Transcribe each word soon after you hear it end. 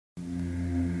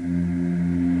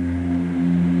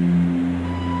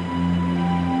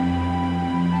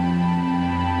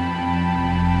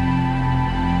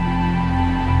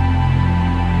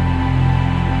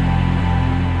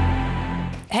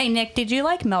Hey, Nick, did you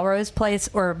like Melrose Place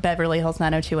or Beverly Hills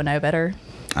 90210 better?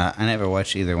 I never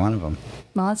watched either one of them.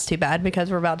 Well, that's too bad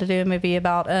because we're about to do a movie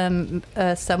about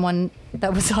someone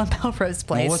that was on Melrose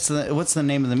Place. Well, what's the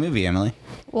name of the movie, Emily?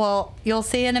 Well, you'll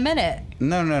see in a minute.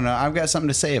 No. I've got something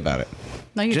to say about it.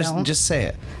 No, you don't. Just say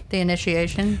it. The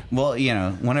Initiation. Well,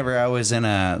 whenever I was in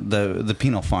the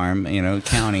penal farm,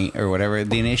 county or whatever,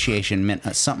 The Initiation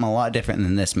meant something a lot different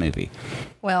than this movie.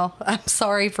 Well, I'm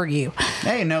sorry for you.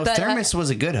 Hey, no, but Thermos was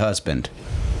a good husband.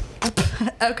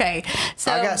 Okay,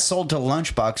 so I got sold to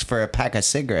Lunchbox for a pack of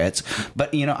cigarettes,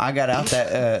 but I got out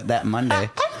that Monday.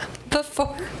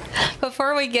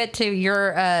 Before we get to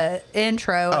your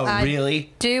intro, really? I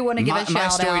do want to give a shout out. My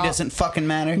story doesn't fucking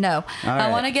matter. No, I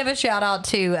want to give a shout out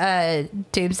to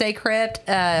Doomsday Crypt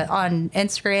on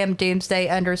Instagram,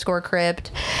 Doomsday_Crypt.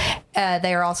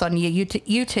 They are also on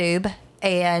YouTube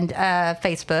and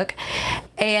Facebook.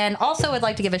 And also would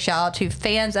like to give a shout out to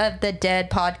Fans of the Dead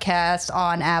podcast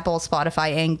on Apple,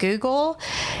 Spotify, and Google.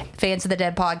 Fans of the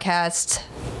Dead podcast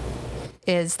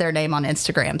is their name on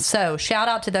Instagram. So shout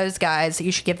out to those guys.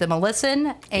 You should give them a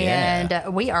listen.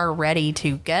 And we are ready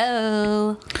to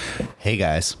go. Hey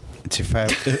guys. It's your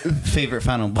favorite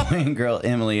final boy and girl,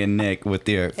 Emily and Nick, with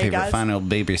your favorite final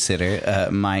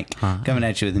babysitter, Mike, coming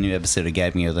at you with a new episode of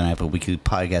Gag Me the Night, a weekly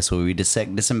podcast where we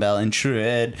dissect, disembowel, and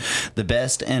shred the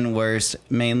best and worst,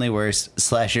 mainly worst,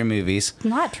 slasher movies.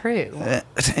 Not true.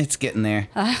 It's getting there.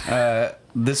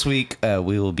 This week,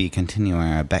 we will be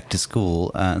continuing our back to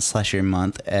school slasher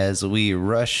month as we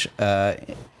rush a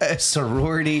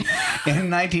sorority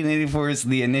in 1984's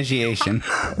The Initiation.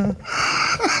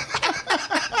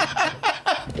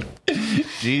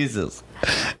 Jesus.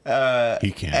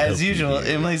 He can't. As usual,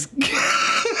 Emily's got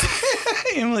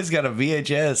a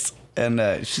VHS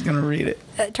and she's gonna read it.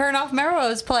 Turn off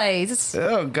Melrose Place.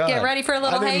 Oh God! Get ready for a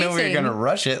little hazing. I didn't know we were gonna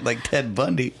rush it like Ted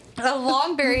Bundy. A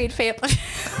long buried family.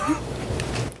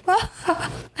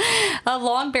 A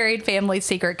long-buried family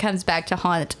secret comes back to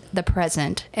haunt the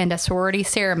present, and a sorority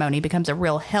ceremony becomes a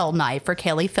real hell night for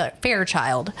Kelly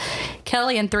Fairchild.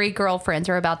 Kelly and 3 girlfriends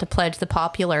are about to pledge the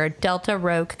popular Delta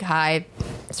Rho Chi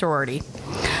sorority.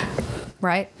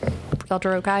 Right? Delta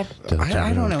Rho Chi?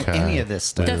 I don't know any of this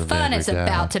stuff. The fun is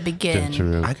about to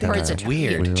begin. I think it's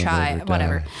weird. Chi,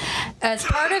 whatever. As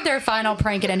part of their final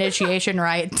prank and initiation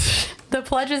rite, the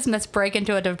pledges must break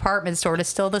into a department store to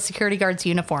steal the security guard's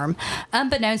uniform.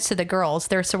 Unbeknownst to the girls,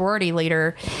 their sorority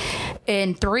leader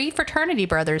and 3 fraternity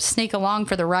brothers sneak along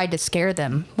for the ride to scare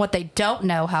them. What they don't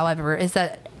know, however, is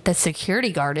that the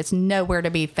security guard is nowhere to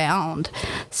be found.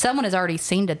 Someone has already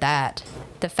seen to that.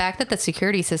 The fact that the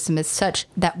security system is such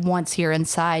that once you're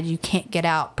inside, you can't get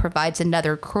out provides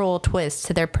another cruel twist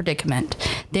to their predicament.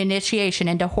 The initiation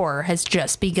into horror has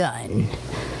just begun.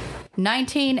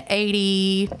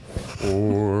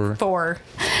 1984.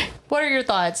 What are your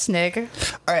thoughts, Nick? All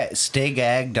right, stay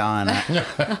gagged on.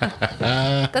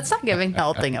 That's not giving the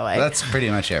whole thing away. That's pretty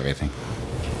much everything.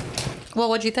 Well,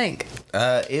 what'd you think?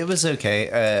 It was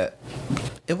okay.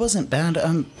 It wasn't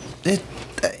bad.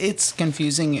 It's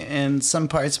confusing in some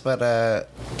parts, but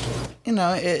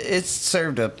it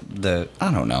served up the.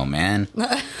 I don't know, man.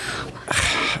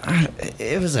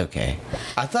 It was okay.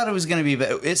 I thought it was going to be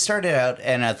better. It started out,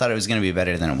 and I thought it was going to be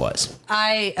better than it was.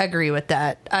 I agree with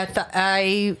that. I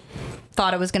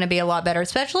thought it was going to be a lot better,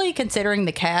 especially considering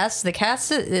the cast. The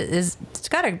cast it's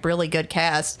got a really good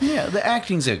cast. Yeah, the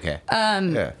acting's okay.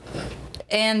 Yeah.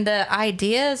 And the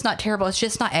idea is not terrible. It's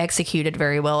just not executed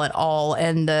very well at all.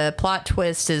 And the plot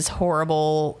twist is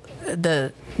horrible.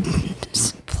 The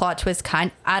plot twist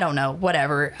I don't know.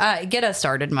 Whatever. Get us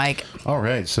started, Mike. All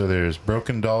right. So there's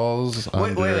Broken Dolls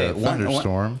under a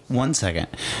thunderstorm. One second.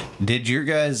 Did your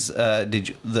guys,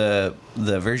 the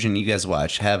version you guys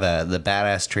watched have the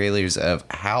badass trailers of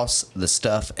House, The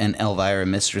Stuff, and Elvira,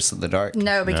 Mistress of the Dark?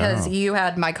 No, because you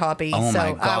had my copy. Oh, so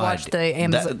my God. I watched the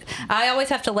Amazon. I always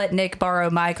have to let Nick borrow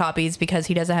my copies because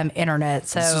he doesn't have internet.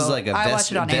 So this was like a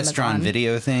Vestron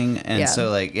video thing. And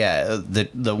so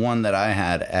the one that I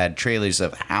had trailers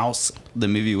of House, the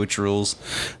movie which rules,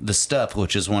 The Stuff,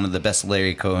 which is one of the best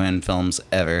Larry Cohen films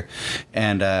ever,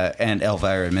 and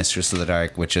Elvira, Mistress of the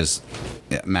Dark, which is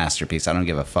a masterpiece. I don't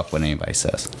give a fuck what anybody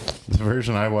says. The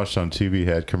version I watched on Tubi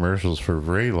had commercials for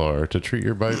Vraylar to treat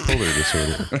your bipolar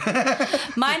disorder.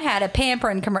 Mine had a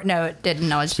pampering commercial. No, it didn't.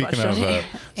 No, it's Speaking of,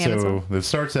 so it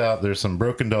starts out. There's some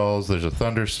broken dolls. There's a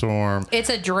thunderstorm. It's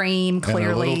a dream,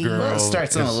 clearly. And a little girl it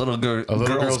start's in a little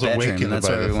girl's awakened bedroom. That's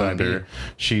by where the we want to thunder. be.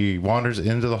 She wanders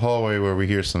into the hallway where we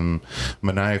hear some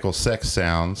maniacal sex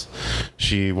sounds.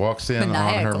 She walks in on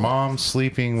her Maniacal. mom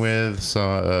sleeping with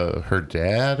her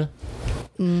dad.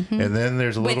 Mm-hmm. And then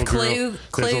there's a little girl.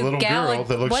 There's a little girl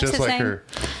that looks just like her.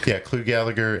 Yeah, Clu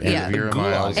Gallagher and Vera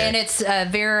Miles. And it's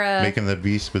Vera making the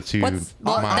beast with two That's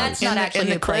not actually in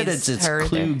the who credits. plays It's her.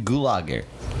 Clu Gulager.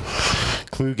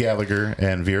 Clu Gallagher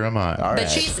and Vera Miles.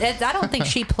 But I don't think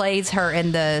she plays her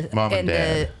in the Mom and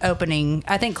the opening.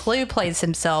 I think Clu plays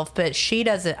himself, but she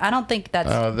doesn't. I don't think that's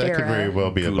that Vera. could very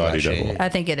well be a body Goulash. double. I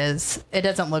think it is. It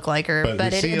doesn't look like her, But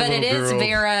but we see a it little is girl-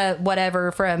 Vera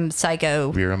whatever from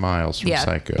Psycho. Vera Miles from Yeah.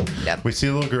 Psycho. Yep. We see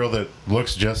a little girl that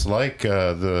looks just like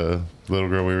the little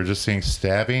girl we were just seeing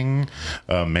stabbing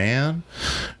a man.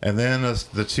 And then as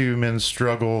the two men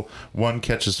struggle, one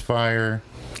catches fire.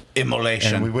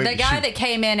 Immolation. And we wait. The guy that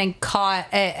came in and caught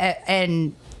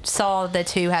and saw the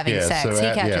two having sex, he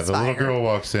catches the fire. little girl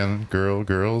walks in.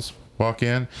 Girls walk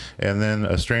in, and then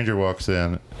a stranger walks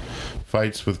in,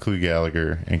 fights with Clu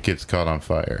Gallagher, and gets caught on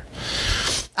fire.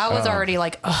 I was already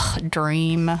like, ugh,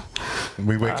 dream.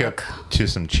 We wake up to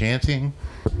some chanting.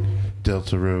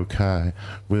 Delta Rho Chi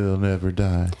will never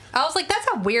die. I was like, that's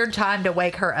a weird time to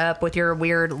wake her up with your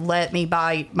weird "let me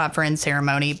buy my friend"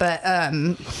 ceremony. But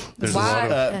There's why? a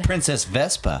lot of Princess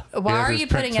Vespa. Why are there's you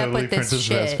putting up totally with this Princess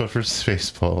shit? Vespa for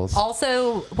Spaceballs.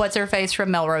 Also, what's her face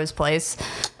from Melrose Place?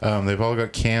 They've all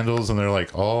got candles, and they're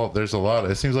like there's a lot.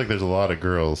 It seems like there's a lot of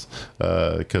girls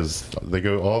because they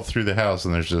go all through the house,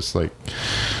 and there's just like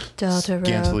Delta Rho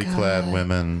scantily Chi. clad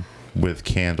women with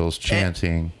candles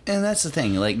chanting. And that's the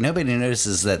thing. Like, nobody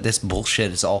notices that this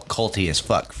bullshit is all culty as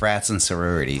fuck. Frats and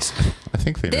sororities. I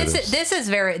think they noticed. This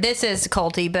is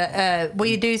culty, but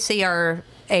we do see our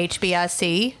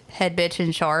HBIC head bitch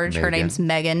in charge. Her Megan. name's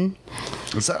Megan.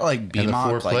 Is that like And the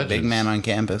four BMOC, like pledges. big man on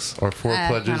campus? Our four I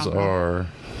pledges don't know. are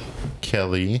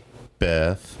Kelly,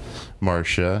 Beth,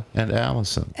 Marcia, and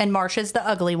Allison. And Marsha's the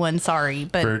ugly one. Sorry,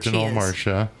 but Virginal she is.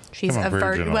 Marcia. She's Come on, a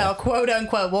virginal. well, quote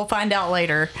unquote. We'll find out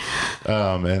later.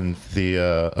 And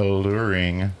the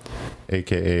alluring,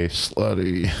 aka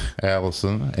slutty,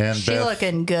 Allison, and She Beth.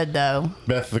 looking good though.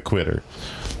 Beth the quitter.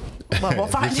 Well, we'll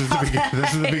find This is out.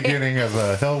 this is the beginning of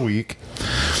Hell Week.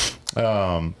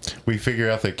 We figure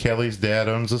out that Kelly's dad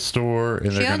owns a store,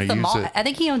 and She they're going owns to the use mall. it. I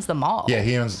think he owns the mall. Yeah,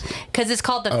 he owns. Because it's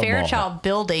called the Oh, Fairchild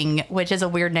Building, which is a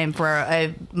weird name for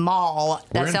a mall.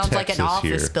 We're That in sounds like an Texas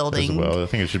office here building. As well, I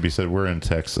think it should be said we're in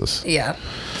Texas. Yeah.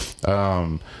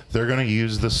 They're going to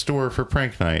use the store for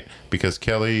prank night because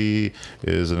Kelly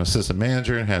is an assistant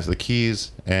manager and has the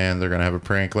keys, and they're going to have a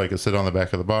prank, like it said on the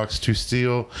back of the box, to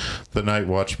steal the night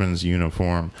watchman's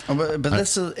uniform. Oh, but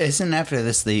this isn't after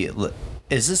this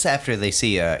is this after they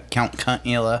see Count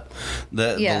Cuntula,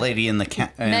 the Yeah. lady in the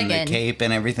in the Megan. cape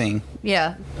and everything?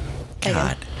 Yeah.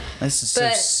 God, this is so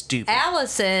But stupid.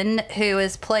 Allison, who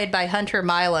is played by Hunter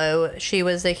Milo, she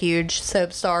was a huge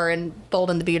soap star in Bold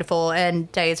and the Beautiful and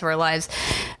Days of Our Lives.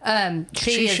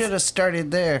 She should have started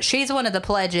there. She's one of the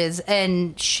pledges,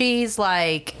 and she's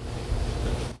like,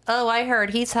 "Oh, I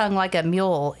heard he's hung like a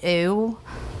mule." Ew.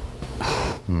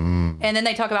 And then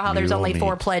they talk about how there's Mule only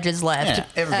 4 meat. pledges left. Yeah,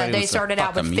 everybody They wants to started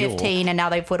out fuck with a mule. 15, and now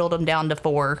they've whittled them down to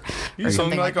 4. You or sound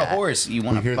something like a that. horse. You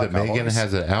want We to hear fuck that a Megan horse?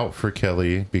 has it out for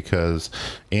Kelly because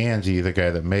Andy, the guy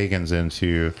that Megan's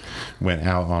into, went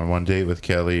out on one date with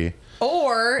Kelly.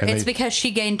 Or And it's they- because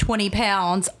she gained 20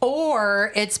 pounds,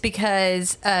 or it's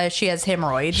because she has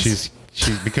hemorrhoids.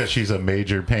 Because she's a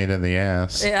major pain in the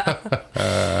ass.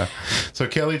 Yeah. So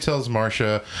Kelly tells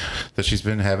Marcia that she's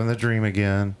been having the dream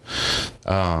again.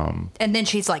 And then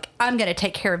she's like, I'm going to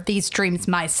take care of these dreams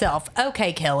myself.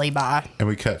 Okay, Kelly, bye. And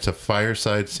we cut to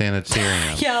Fireside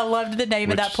Sanitarium. Yeah, I loved the name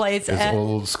of that place. It's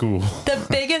old school. The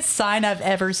biggest sign I've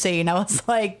ever seen. I was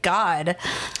like, God,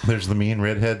 There's the mean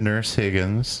redhead nurse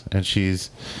Higgins, and she's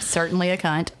certainly a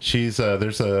cunt.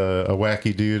 there's a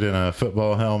wacky dude in a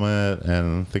football helmet,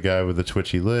 and the guy with the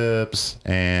twitchy lips,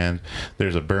 and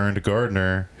there's a burned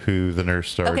gardener who the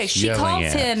nurse starts Okay, she yelling calls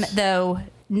at. him, though.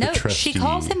 No, she trustee.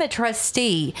 calls him a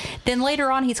trustee. Then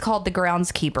later on, he's called the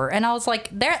groundskeeper, and I was like,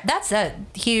 "That's a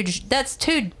huge. That's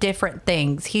 2 different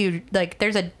things. Huge. Like,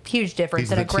 there's a huge difference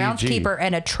He's in a the TG. groundskeeper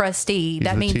and a trustee. He's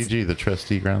that the means, TG, the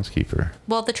trustee groundskeeper.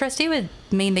 well, the trustee would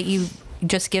mean that you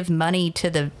just give money to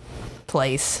the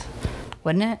place,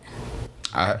 wouldn't it?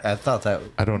 I thought that.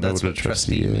 I don't know that's what a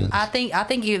trustee is. I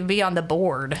think you'd be on the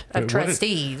board of What is-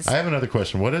 trustees. I have another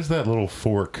question. What is that little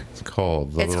fork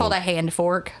called? It's called a hand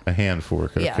fork. a hand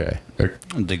fork. Yeah. Okay.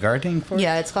 The gardening fork?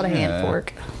 Yeah, it's called a hand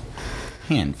fork.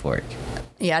 Hand fork.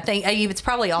 Yeah, I think it's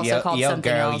probably also called something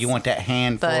girl, else. you want that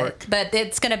hand fork? But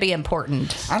it's going to be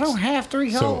important. I don't have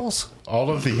 3 holes. All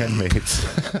of the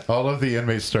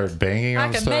inmates start banging I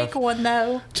on can stuff make one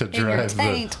though. to in your drive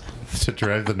taint. to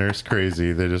drive the nurse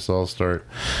crazy. They just all start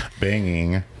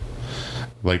banging.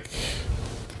 Like,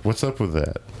 what's up with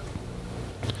that?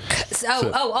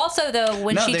 Also though,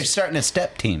 when they're starting a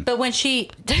step team. but when she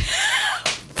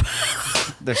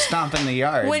They're stomping the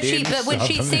yard. when dude. when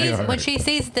she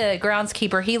sees the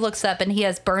groundskeeper, he looks up and he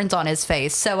has burns on his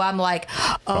face. So I'm like,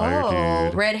 Fire,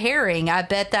 dude. red herring. I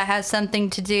bet that has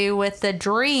something to do with the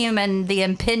dream and the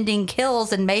impending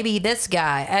kills and maybe this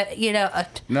guy.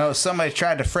 No, somebody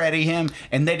tried to Freddy him,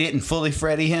 and they didn't fully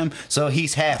Freddy him, so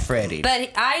he's half Freddy.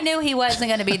 But I knew he wasn't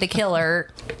going to be the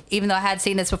killer, even though I had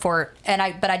seen this before.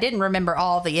 But I didn't remember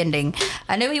all the ending.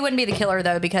 I knew he wouldn't be the killer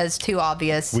though because too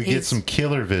obvious. We get some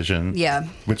killer vision. Yeah.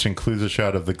 Which includes a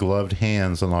shot of the gloved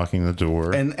hands unlocking the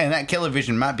door. And that killer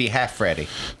vision might be half Freddy.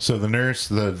 So the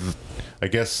nurse, I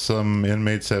guess some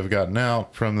inmates have gotten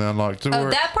out from the unlocked door. Oh,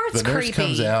 that part's The nurse creepy.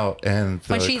 comes out, and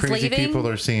the When she's crazy leaving? people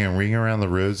are singing "Ring Around the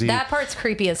Rosie." That part's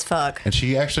creepy as fuck. And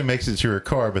she actually makes it to her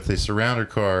car, but they surround her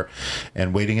car,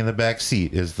 and waiting in the back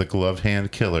seat is the gloved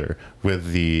hand killer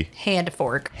with the Hand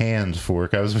fork. hand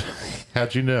fork.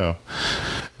 How'd you know?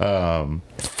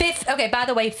 Okay, by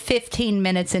the way, 15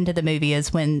 minutes into the movie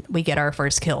is when we get our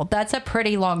first kill. That's a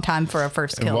pretty long time for a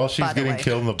first kill. And while she's by the getting way.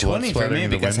 killed and the blood 20 for splattering me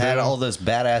in the because window. I had all those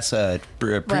badass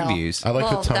previews. I like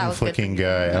Well, the that tongue was good flicking for you.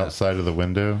 guy outside of the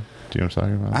window. Do you know what I'm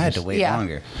talking about? I had to wait Yeah.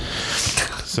 longer.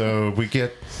 So we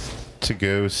get to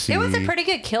go see. It was a pretty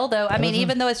good kill, though. I mean,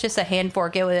 even though it's just a hand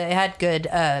fork, it had good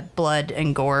blood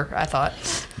and gore, I thought.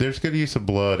 There's good use of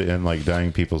blood in like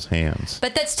dying people's hands.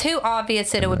 But that's too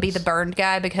obvious that it would be the burned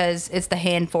guy because it's the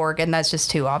hand fork, and that's just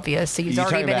too obvious. So he's You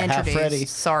already talking been about half introduced. Freddy?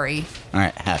 Sorry. All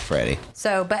right, half Freddy.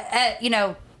 So, but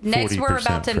next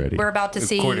 40% Freddy. we're about to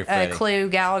see Quarter Freddy. Clue,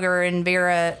 Gallagher, and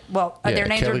Vera. Well, Yeah, their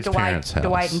names Kelly's are parents' house.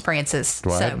 Dwight and Francis.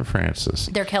 Dwight so and Francis.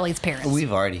 they're Kelly's parents.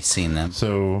 We've already seen them.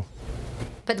 So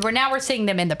But we're seeing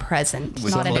them in the present,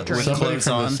 With not in a some- dream. with somebody clothes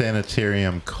from on? the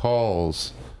sanitarium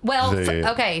calls Well,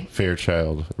 the okay.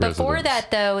 Fairchild Before residents.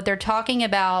 that, though, they're talking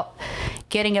about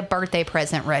getting a birthday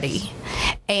present ready,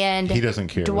 and He doesn't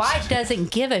care. Dwight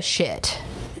doesn't give a shit.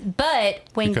 But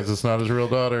when because it's not his real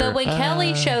daughter.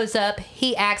 Kelly shows up,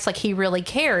 he acts like he really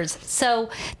cares. So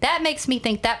that makes me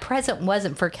think that present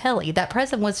wasn't for Kelly. That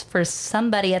present was for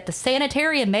somebody at the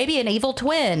sanitarium, maybe an evil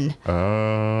twin.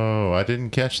 Oh, I didn't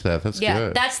catch that. That's Yeah,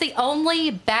 good. that's the only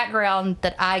background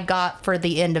that I got for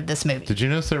the end of this movie. Did you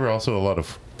notice there were also a lot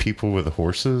of people with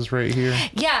horses right here?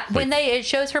 Yeah, when it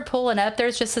shows her pulling up,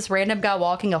 there's just this random guy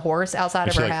walking a horse outside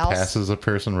of She her like house. passes a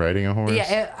person riding a horse.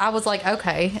 Yeah, I was like,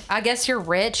 okay, I guess you're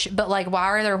rich, but like, why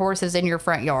are there horses in your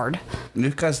front yard?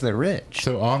 Because they're rich.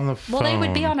 So on the Well, phone, they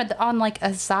would be on like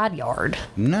a side yard.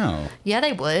 No. Yeah,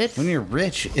 they would. When you're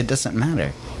rich, it doesn't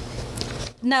matter.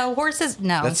 No, horses.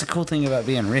 No. That's the cool thing about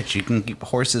being rich. You can keep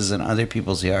horses in other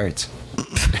people's yards.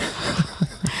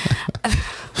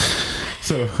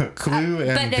 So Clue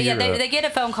and But no, yeah, Vera, they get a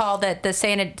phone call that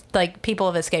the people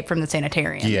have escaped from the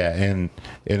sanitarium. yeah, and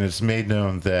it's made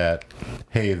known that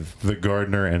hey, the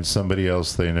gardener and somebody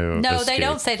else they know. No, they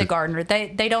don't escaped. say the gardener.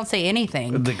 They don't say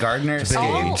anything. The gardener They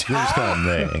escaped. just call them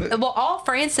they. Well, all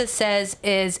Francis says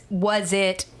is, "Was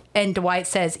it?" And Dwight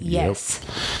says, "Yes."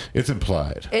 Yep. It's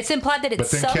implied. It's implied that But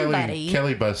it's then somebody.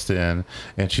 Kelly busts in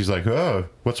and she's like, "Oh,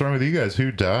 what's wrong with you guys?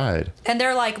 Who died?" And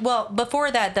they're like, well,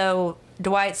 before that, though,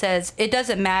 Dwight says, it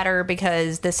doesn't matter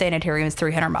because the sanitarium is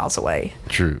 300 miles away.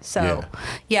 True. So,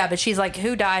 yeah, but she's like,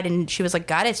 who died? And she was like,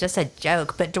 God, it's just a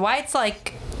joke. But Dwight's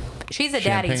like, she's a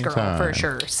daddy's Champagne girl for time.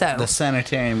 sure. So, The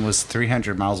sanitarium was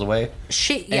 300 miles away,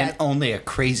 she and only a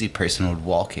crazy person would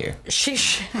walk here. she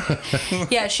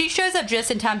shows up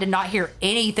just in time to not hear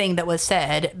anything that was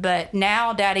said. But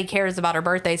now daddy cares about her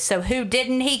birthday. So who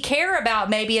didn't he care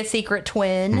about? Maybe a secret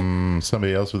twin.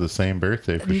 Somebody else with the same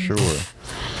birthday for sure.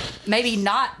 Maybe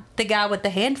not the guy with the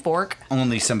hand fork.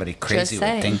 Only somebody crazy would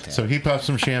saying. think that. So he pops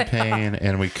some champagne,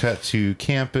 and we cut to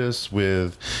campus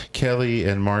with Kelly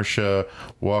and Marcia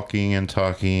walking and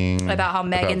talking About how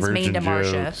Megan's mean virgin to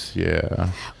Marcia. jokes.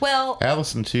 Yeah, Well,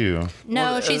 Allison too. no,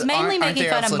 Well, she's mainly aren't making they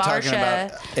fun of also talking Marcia.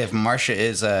 about if Marcia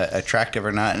is attractive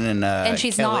or not, And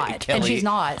she's not. And she's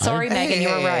not. Sorry, Megan, you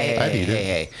were right. I need it.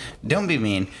 Hey, don't be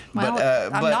mean. Well,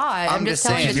 but I'm not. I'm just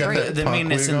telling saying you the the, truth. the Punk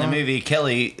meanness wig in the on? movie.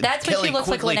 Kelly. That's when Kelly she looks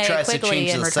like quickly Linnea tries to Quigley change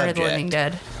in the Return of the Living subject.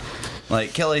 Dead.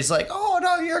 Like Kelly's like, oh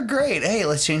no, you're great. Hey,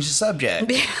 let's change the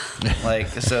subject. Like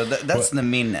so, that's the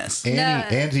meanness.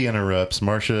 Andy interrupts.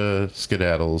 Marcia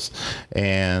skedaddles,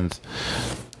 and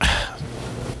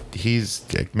he's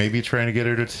maybe trying to get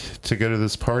her to go to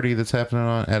this party that's happening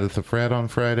at the frat on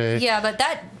Friday. Yeah, but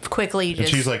that quickly just... And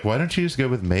she's like, why don't you just go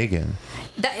with Megan?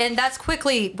 And that's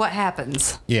quickly what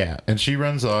happens. Yeah, and she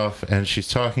runs off, and she's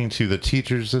talking to the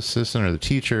teacher's assistant or the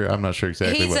teacher. I'm not sure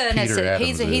exactly what Peter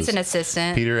Adams is. He's an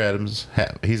assistant. Peter Adams,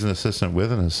 he's an assistant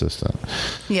with an assistant.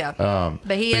 Yeah,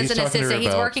 but he is an assistant.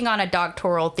 He's working on a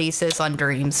doctoral thesis on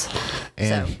dreams.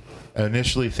 And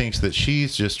initially thinks that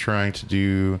she's just trying to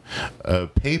do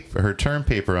her term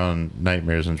paper on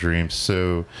nightmares and dreams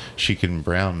so she can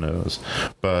brown nose.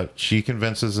 But she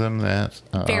convinces him that...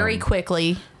 very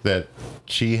quickly. That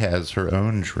she has her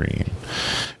own dream.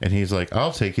 And he's like,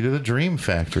 I'll take you to the dream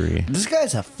factory. This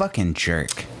guy's a fucking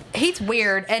jerk. He's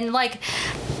weird. And like...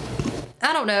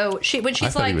 I don't know. When she's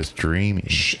I thought he was dreaming.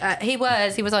 He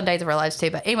was on Days of Our Lives too.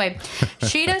 But anyway,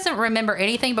 she doesn't remember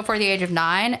anything before the age of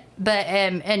 9. But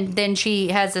and then she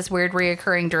has this weird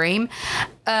reoccurring dream.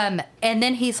 And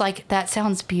then he's like, "That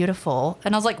sounds beautiful,"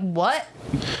 and I was like, "What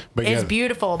is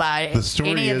beautiful about it?" The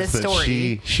story is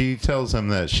that she tells him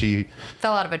that she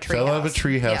fell out of a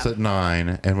treehouse at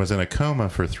 9 and was in a coma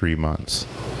for 3 months.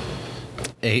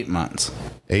 8 months.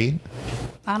 8?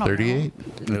 I don't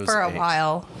 38? know. For a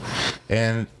while.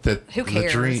 And that who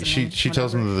cares? The dream, she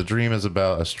tells him that the dream is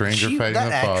about a stranger fighting the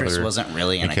father wasn't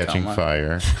really in and catching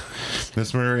fire.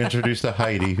 This one we're introduced to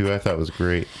Heidi, who I thought was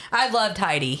great. I loved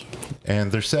Heidi.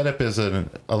 And their setup is an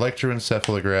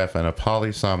electroencephalograph and a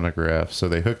polysomnograph, so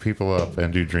they hook people up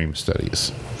and do dream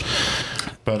studies.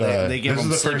 But they give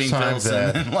them sleeping pills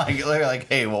and then they're like,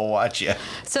 "Hey, we'll watch you."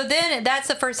 So then that's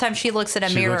the first time she looks in a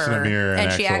mirror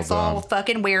and she acts all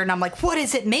fucking weird, and I'm like, "What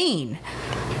does it mean?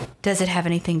 Does it have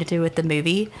anything to do with the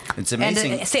movie?" It's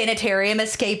amazing. And the sanitarium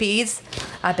escapees.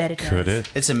 I bet it does. Could it?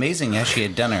 It's amazing how she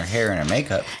had done her hair and her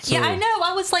makeup. Yeah, I know.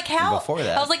 I was like, how? Before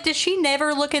that, I was like, does she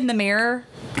never look in the mirror?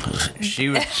 She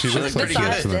looks pretty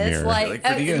good. in the mirror. Like,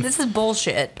 this is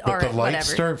bullshit. But the lights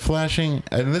start flashing,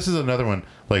 and this is another one.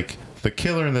 Like, the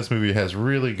killer in this movie has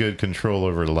really good control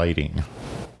over lighting.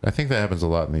 I think that happens a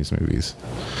lot in these movies.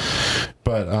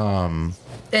 But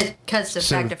it cuts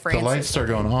back to Francis. The lights start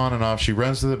going on and off. She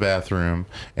runs to the bathroom,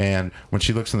 and when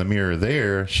she looks in the mirror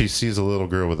there, she sees a little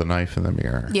girl with a knife in the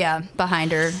mirror. Yeah,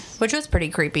 behind her, which was pretty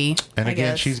creepy. And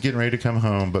again, she's getting ready to come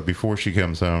home, but before she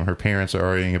comes home, her parents are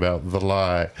arguing about the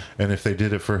lie and if they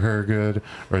did it for her good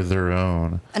or their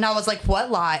own. And I was like,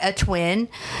 what lie? A twin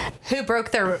who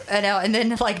broke their... And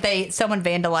then like someone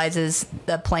vandalizes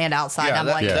the plant outside. Yeah,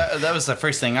 I'm that was the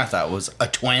first thing I thought was a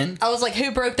twin. I was like,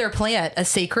 who broke their plant? A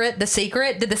secret? The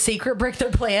secret? Did the secret break their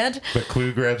plant? But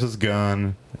Clue grabs his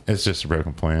gun. It's just a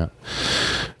broken plant.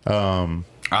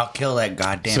 I'll kill that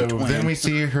goddamn twin. So then we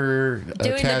see her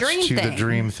attached to the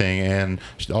dream thing, and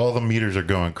all the meters are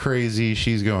going crazy.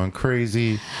 She's going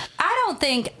crazy. I don't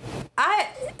think... I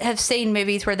have seen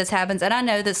movies where this happens, and I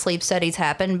know that sleep studies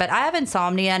happen, but I have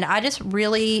insomnia, and I just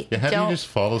really don't... How do you just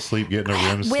fall asleep, get in a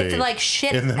REM state with like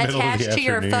shit attached to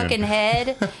your fucking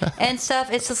head and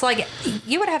stuff? It's just like,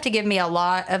 you would have to give me a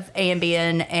lot of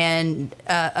Ambien and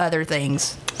other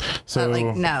things. So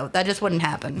like, no, that just wouldn't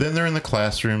happen. Then they're in the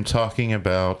classroom talking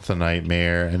about the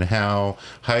nightmare and how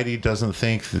Heidi doesn't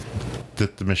think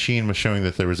that the machine was showing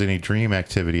that there was any dream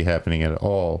activity happening at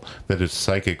all, that it's a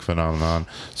psychic phenomenon.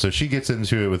 So she gets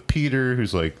into it with Peter,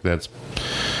 who's like, that's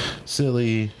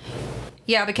silly.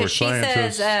 Yeah, because she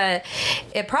says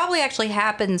it probably actually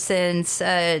happened since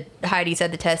Heidi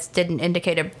said the test didn't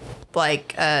indicate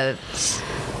a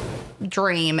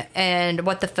dream. And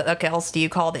what the fuck else do you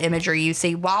call the imagery you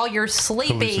see while you're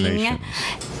sleeping?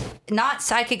 Not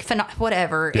psychic,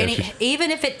 whatever. Yeah,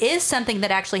 even if it is something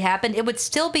that actually happened, it would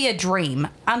still be a dream.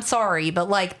 I'm sorry, but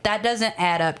like, that doesn't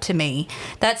add up to me.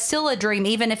 That's still a dream,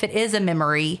 even if it is a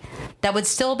memory. That would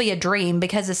still be a dream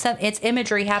because it's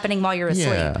imagery happening while you're asleep.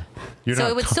 Yeah. So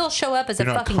it would still show up as a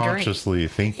fucking dream. Consciously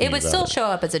thinking it would still show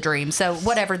up as a dream. So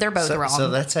whatever, they're both wrong. So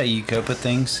that's how you cope with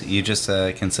things. You just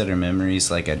consider memories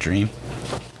like a dream.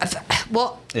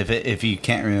 Well, if you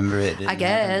can't remember it, I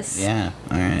guess. Yeah.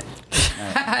 All right.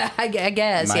 I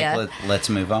guess, Mike, yeah. Let's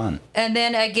move on. And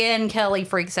then again, Kelly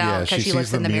freaks out because she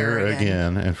looks in the mirror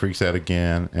again and freaks out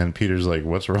again. And Peter's like,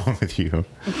 "What's wrong with you?"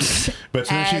 But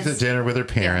then she's at dinner with her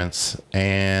parents,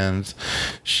 and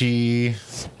she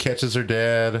catches her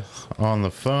dad on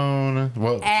the phone.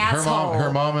 Well,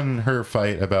 her mom and her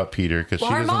fight about Peter because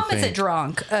her mom is a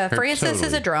drunk. Frances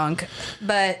is a drunk,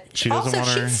 but she doesn't want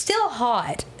her. She's still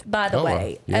hot. by the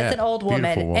way, yeah. as an old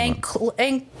woman. Beautiful woman.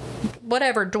 And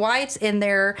whatever, Dwight's in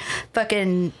there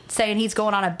fucking saying he's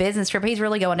going on a business trip. He's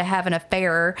really going to have an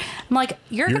affair. I'm like,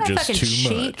 you're going to just fucking too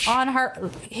cheat much. on her.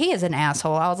 He is an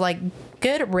asshole. I was like,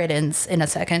 good riddance in a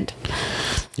second.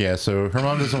 Yeah, so her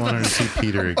mom doesn't want her to see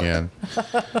Peter again.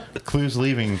 Clue's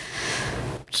leaving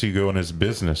to go on his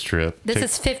business trip. This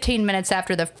is 15 minutes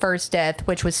after the first death,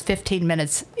 which was 15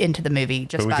 minutes into the movie,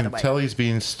 just But we by the can way. tell he's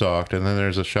being stalked, and then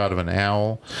there's a shot of an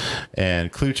owl, and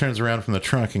Clue turns around from the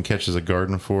trunk and catches a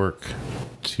garden fork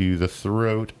to the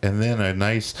throat, and then a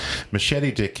nice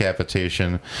machete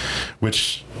decapitation,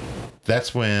 which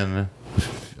that's when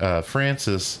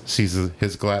Frances sees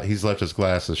he's left his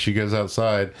glasses. She goes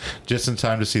outside just in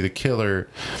time to see the killer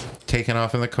taken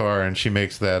off in the car, and she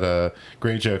makes that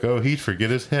great joke, oh, he'd forget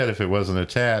his head if it wasn't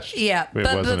attached. Yeah, It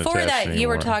but wasn't before attached that, you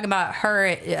were anymore. talking about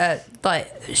her,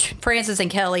 like Frances and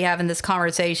Kelly having this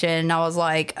conversation. And I was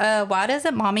like, why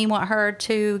doesn't Mommy want her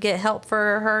to get help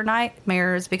for her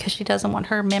nightmares? Because she doesn't want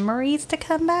her memories to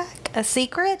come back? A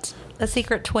secret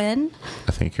twin?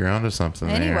 I think you're onto something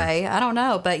there. Anyway, I don't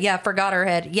know, but yeah, forgot her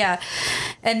head. Yeah,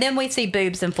 and then we see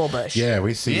boobs in full bush. Yeah,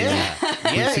 we see Yeah.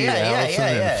 we see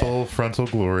Allison in full frontal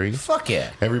glory. Fuck yeah.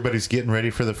 Everybody's getting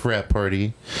ready for the frat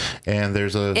party, and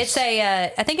there's a It's I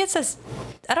think it's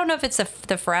I don't know if it's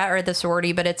the frat or the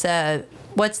sorority, but it's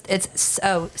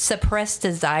suppressed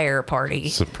desire party.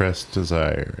 suppressed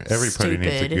desire. Every party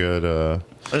needs a Stupid. good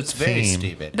It's very theme.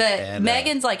 stupid. But And,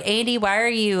 Megan's like, Andy, why are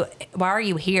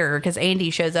you here? Because Andy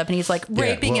shows up and he's like,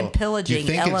 raping well, and pillaging.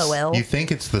 LOL. You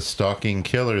think it's the stalking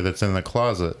killer that's in the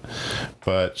closet,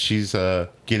 but she's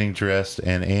getting dressed,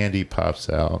 and Andy pops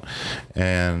out,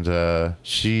 and I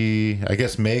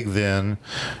guess Meg then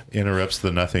interrupts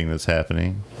the nothing that's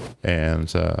happening, and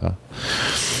So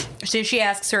she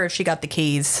asks her if she got the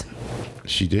keys.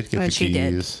 she did get the And she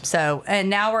did. keys. So, and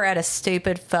now we're at a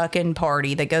stupid fucking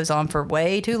party that goes on for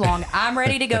way too long. I'm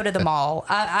ready to go to the mall.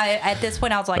 I at this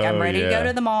point, I was like, I'm Oh, ready to yeah. go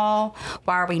to the mall.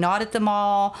 Why are we not at the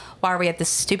mall? Why are we at this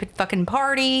stupid fucking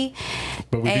party?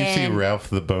 But we do see And Ralph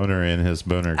the boner in his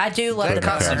boner. I do love the the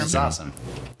costume boner. is awesome.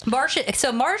 Marcia's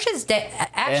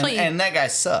actually, And that guy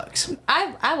sucks.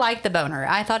 I like the boner.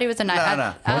 I thought he was a nice.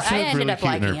 No. I Marcia looked ended really up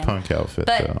cute in liking her him. punk outfit,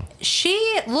 But though.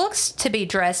 she looks to be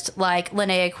dressed like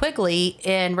Linnea Quigley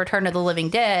in Return of the Living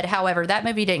Dead. However, that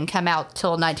movie didn't come out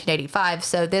till 1985,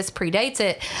 so this predates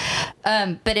it.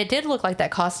 But it did look like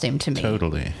that costume to me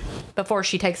Totally. before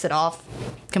she takes it off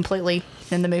completely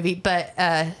in the movie. But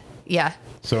yeah.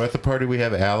 So at the party, we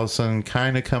have Allison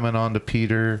kind of coming on to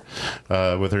Peter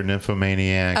with her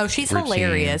nymphomaniac. Oh, she's routine.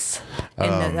 hilarious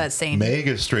in that scene. Meg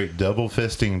is straight double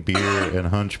fisting beer and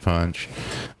hunch punch,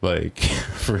 like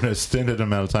for an extended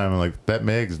amount of time. I'm like, that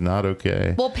Meg's not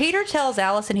okay. Well, Peter tells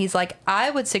Allison, he's like, I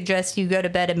would suggest you go to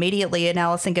bed immediately. And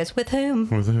Allison goes, with whom?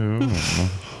 With who?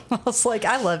 I was like,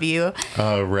 I love you.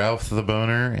 Ralph the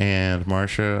boner and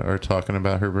Marcia are talking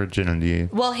about her virginity.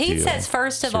 Well, he deal. says,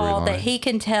 first of all, that Storyline. he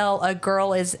can tell a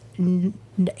girl is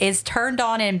turned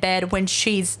on in bed when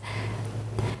she's...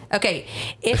 Okay,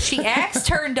 if she acts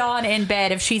turned on in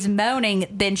bed, if she's moaning,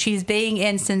 then she's being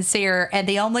insincere. And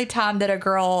the only time that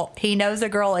he knows a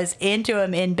girl is into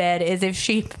him in bed is if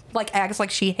she acts like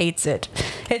she hates it.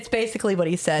 It's basically what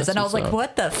he says. That's and I was what's like, up.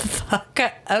 what the fuck?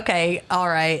 Okay, all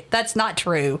right. That's not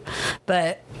true.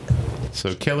 But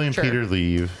So Kelly and Sure. Peter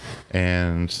leave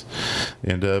and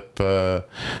end up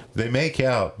they make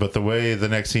out, but the way the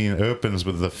next scene opens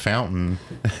with the fountain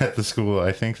at the school,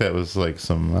 I think that was like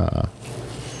some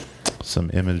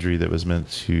imagery that was meant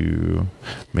to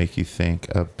make you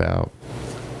think about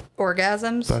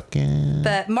orgasms. fucking.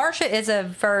 But Marcia is a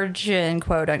virgin,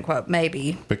 quote unquote,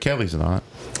 maybe. But Kelly's not.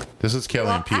 This is Kelly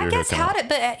Well, and Peter. I guess hooking how up. did,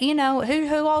 but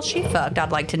who all she fucked?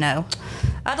 I'd like to know.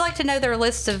 I'd like to know their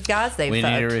list of guys they We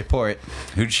fucked. need a report.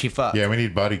 Who did she fuck? Yeah, we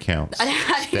need body counts.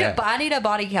 I need a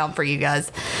body count for you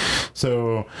guys.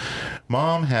 So,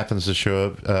 Mom happens to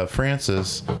show up,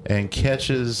 Frances, and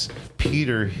catches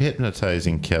Peter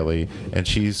hypnotizing Kelly, and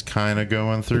she's kind of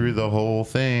going through the whole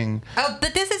thing. Oh,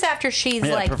 but this is after she's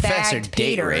Yeah, like Professor bagged Date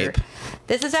Peter. Rape.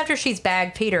 This is after she's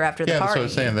bagged Peter after the Yeah, that's party. what I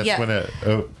was saying. That's yeah.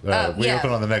 when we yeah.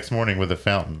 open on the next morning with a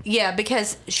fountain. Yeah,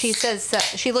 because she says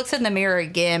she looks in the mirror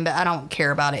again, but I don't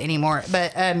care about it anymore.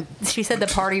 But she said the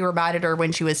party reminded her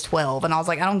when she was 12, and I was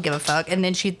like, I don't give a fuck. And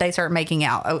then they start making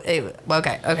out. Oh,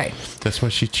 okay. That's why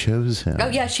she chose him. Oh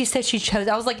yeah, she said she chose.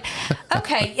 I was like,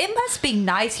 okay, it must be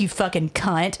nice, you fucking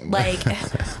cunt. Like,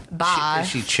 bye.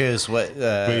 She chose what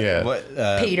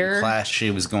Peter. class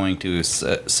she was going to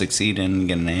succeed in and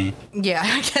get an A. Yeah,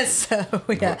 I guess so.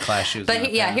 Yeah. What class she was But gonna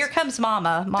yeah, pass. here comes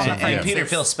Mama. Mama And Frances. Peter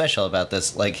feels special about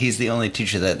this. Like, he's the only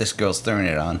teacher that this girl's throwing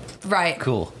it on. Right.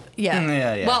 Cool.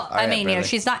 Yeah. Yeah. Well, I mean,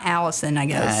 she's not Allison, I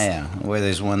guess. Yeah. Where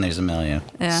there's one, there's a million.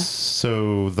 Yeah.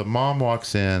 So the mom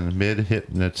walks in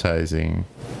mid-hypnotizing.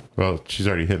 Well, she's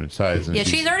already hypnotized. And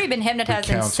she's already been hypnotized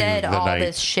and said all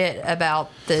this shit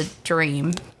about the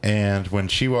dream. And when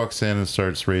she walks in and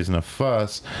starts raising a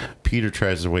fuss, Peter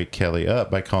tries to wake Kelly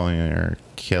up by calling her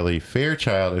Kelly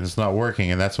Fairchild, and it's not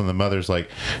working. And that's when the mother's like,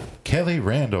 Kelly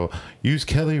Randall, use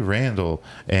Kelly Randall.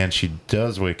 And she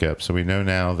does wake up. So we know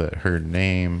now that her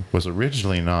name was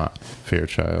originally not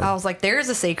Fairchild. I was like, there's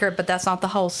a secret, but that's not the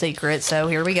whole secret. So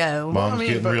here we go. Mom's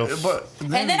getting real. But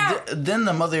then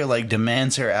the mother like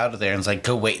demands her out of there and is like,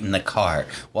 go wait in the car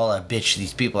while I bitch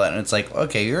these people out. And it's like,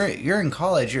 okay, you're in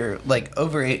college. You're like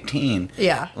over 18.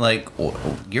 Yeah. Like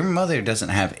your mother doesn't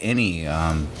have any,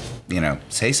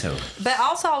 say so. But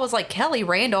also I was like, Kelly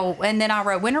Randall. And then I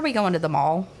wrote, when are we going to the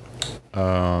mall?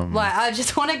 I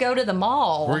just want to go to the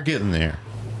mall. We're getting there.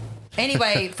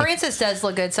 Anyway, Frances does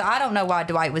look good, so I don't know why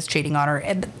Dwight was cheating on her.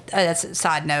 And that's a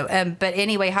side note. But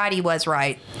anyway, Heidi was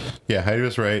right. Yeah, Heidi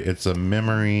was right. It's a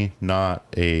memory, not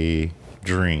a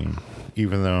dream,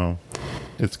 even though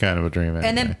it's kind of a dream. Anyway.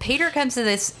 And then Peter comes to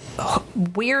this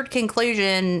weird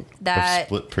conclusion that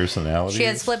split personality. She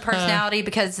has split personality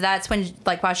because that's when,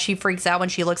 why she freaks out when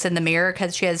she looks in the mirror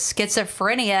because she has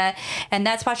schizophrenia, and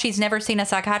that's why she's never seen a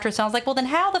psychiatrist. And I was like, well, then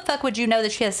how the fuck would you know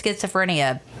that she has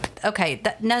schizophrenia? Okay,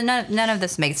 none of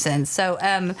this makes sense. So,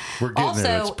 we're getting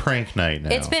there. It's prank night now.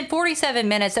 It's been 47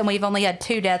 minutes, and we've only had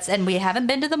 2 deaths, and we haven't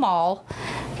been to the mall.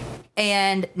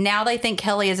 And now they think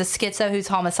Kelly is a schizo who's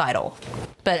homicidal.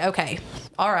 But okay,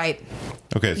 all right.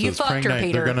 Okay, so you it's fucked prank her, night.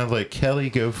 Peter. They're gonna let Kelly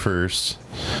go first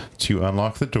to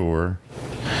unlock the door,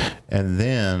 and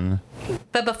then.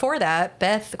 But before that,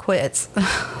 Beth quits.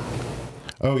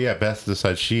 Oh yeah, Beth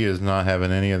decides she is not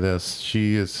having any of this.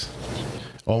 She is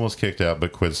almost kicked out,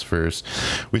 but quits first.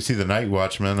 We see the night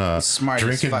watchman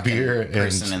drinking beer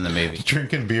in the movie.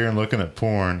 Drinking beer and looking at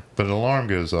porn, but an alarm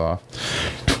goes off.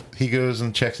 He goes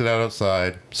and checks it out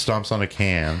outside, stomps on a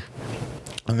can.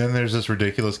 And then there's this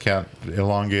ridiculous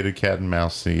elongated cat and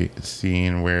mouse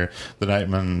scene where the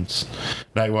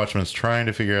night watchman's trying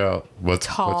to figure out what's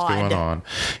going on.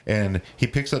 And he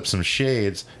picks up some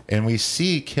shades, and we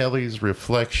see Kelly's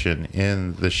reflection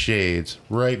in the shades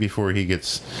right before he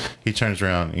turns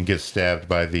around and gets stabbed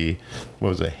by the,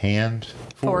 hand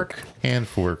fork? Hand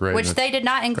fork, right? Which they did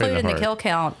not include in the kill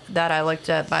count that I looked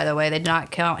up, by the way. They did not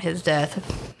count his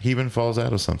death. He even falls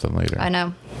out of something later. I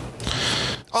know.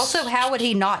 Also, how would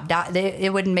he not die?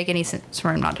 It wouldn't make any sense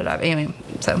for him not to die. I mean,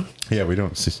 so. Yeah, we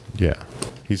don't see. Yeah.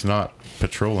 He's not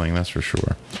patrolling, that's for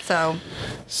sure.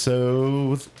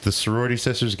 So the sorority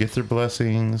sisters get their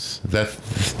blessings.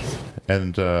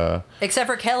 Except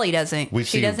for Kelly doesn't.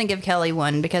 She doesn't give Kelly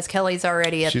one because Kelly's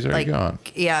already she's already gone.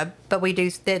 Yeah, but we do.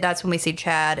 That's when we see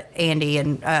Chad, Andy,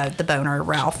 and the boner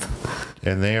Ralph.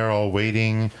 And they are all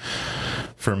waiting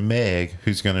for Meg,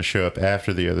 who's going to show up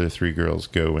after the other 3 girls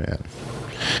go in.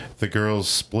 The girls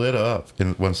split up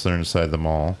once they're inside the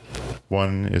mall.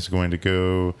 One is going to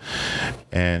go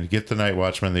and get the night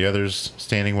watchman. The other's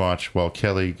standing watch while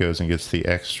Kelly goes and gets the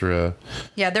extra.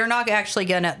 Yeah, they're not actually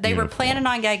gonna. They were planning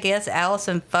on, I guess,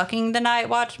 Allison fucking the night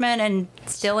watchman and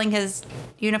stealing his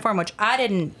uniform, which I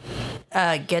didn't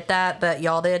get that, but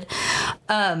y'all did.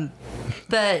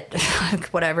 But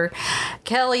whatever.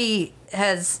 Kelly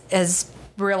has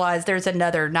realized there's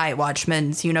another night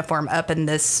watchman's uniform up in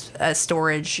this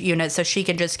storage unit, so she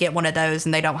can just get one of those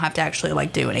and they don't have to actually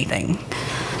do anything.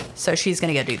 So she's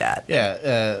gonna go do that.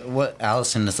 Yeah. What?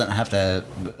 Allison doesn't have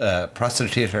to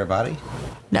prostitute her body?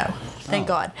 No. Thank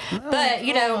God. But,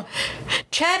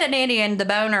 Chad and Andy and the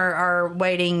boner are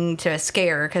waiting to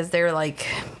scare because they're going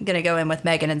to go in with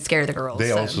Megan and scare the girls.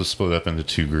 They also split up into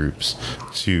 2 groups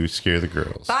to scare the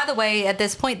girls. By the way, at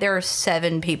this point, there are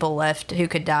 7 people left who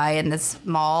could die in this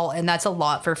mall, and that's a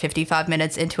lot for 55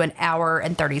 minutes into an hour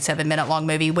and 37-minute long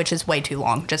movie, which is way too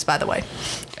long, just by the way.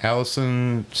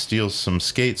 Allison steals some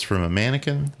skates from a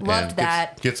mannequin. Loved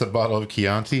that. Gets a bottle of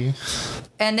Chianti.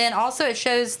 And then also it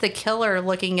shows the killer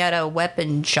looking at a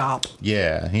weapon shop.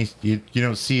 Yeah, you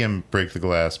don't see him break the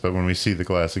glass, but when we see the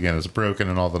glass again, it's broken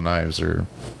and all the knives are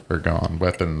gone.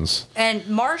 Weapons. And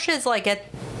Marsh is at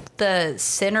the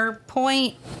center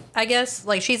point, I guess.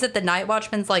 She's at the night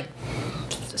watchman's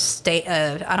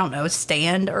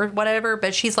stand or whatever,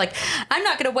 but she's like, I'm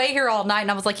not gonna wait here all night.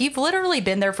 And I was like, you've literally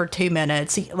been there for 2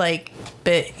 minutes,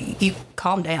 but you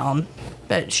calm down.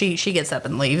 But she gets up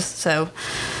and leaves, so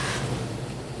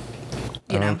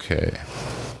okay.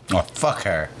 Oh, fuck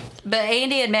her. But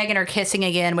Andy and Megan are kissing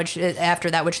again, which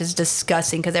is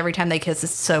disgusting because every time they kiss,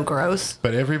 it's so gross.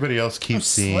 But everybody else keeps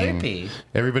seeing. Slurpee.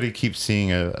 Everybody keeps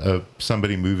seeing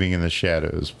somebody moving in the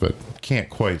shadows, but can't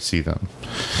quite see them.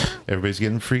 Everybody's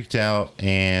getting freaked out,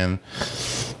 and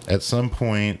at some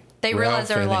point, They realize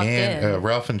they're locked in.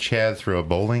 Ralph and Chad throw a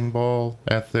bowling ball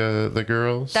at the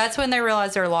girls. That's when they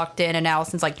realize they're locked in, and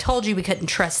Allison's like, "Told you we couldn't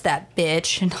trust that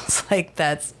bitch." And I was like,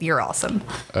 "You're awesome."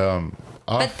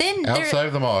 But then outside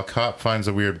of the mall, a cop finds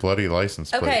a weird bloody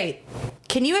license plate. Okay,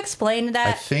 can you explain that?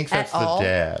 I think that's the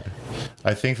dad.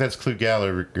 I think that's Clu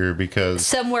Gallagher because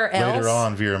somewhere else later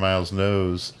on, Vera Miles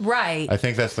knows. Right. I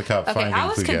think that's the cop finding Clu I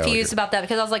was confused Gallagher. about that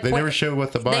because I was like, they never show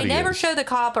what the body is. They never show the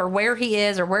cop or where he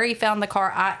is or where he found the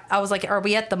car. I was like, are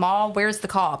we at the mall? Where's the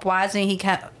cop? Why isn't he?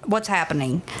 What's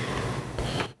happening?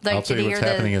 Like, I'll tell you what's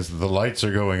happening is the lights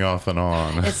are going off and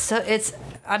on.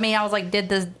 I mean, I was like, did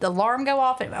the alarm go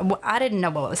off? I didn't know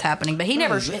what was happening, but he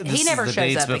never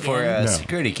shows up before again.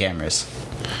 security cameras.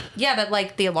 Yeah, but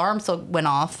like the alarm still went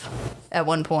off at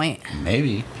one point.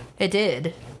 Maybe it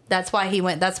did. That's why he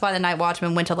went. That's why the night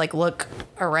watchman went to like look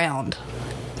around.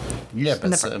 Yeah,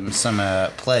 but some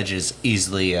pledges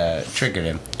easily triggered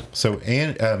him. So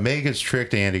Meg has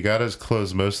tricked Andy, got his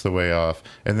clothes most of the way off,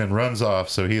 and then runs off.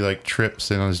 So he like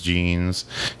trips in his jeans,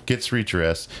 gets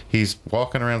redressed. He's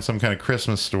walking around some kind of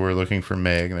Christmas store looking for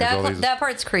Meg. And that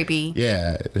part's creepy.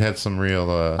 Yeah, it had some real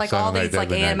like all these like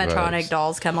animatronic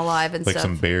dolls come alive and like stuff.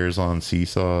 Some bears on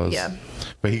seesaws. Yeah.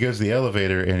 But he goes to the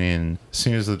elevator, and as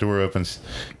soon as the door opens,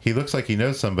 he looks like he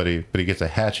knows somebody, but he gets a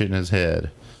hatchet in his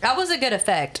head. That was a good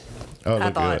effect. Oh, I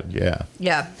thought. Good. Yeah.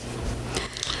 Yeah.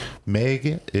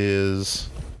 Meg is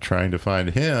trying to find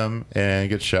him and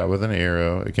gets shot with an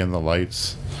arrow. Again, the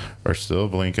lights are still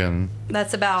blinking.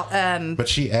 That's about... But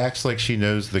she acts like she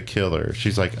knows the killer.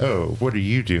 She's like, oh, what are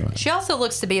you doing? She also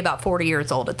looks to be about 40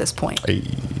 years old at this point. Hey.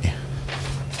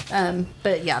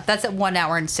 But yeah, that's at 1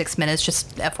 hour and 6 minutes,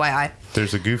 just FYI.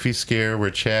 There's a goofy scare where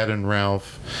Chad and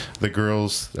Ralph, the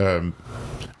girls...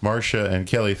 Marcia and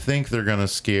Kelly think they're going to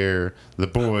scare the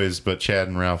boys, but Chad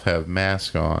and Ralph have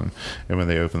masks on. And when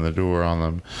they open the door on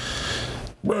them...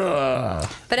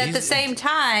 But at the same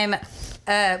time,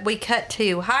 we cut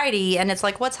to Heidi, and it's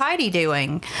like, what's Heidi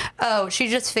doing? Oh,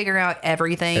 she's just figuring out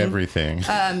everything. Everything.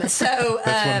 So that's one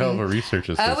hell of a research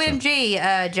assistant.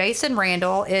 OMG, Jason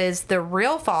Randall is the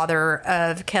real father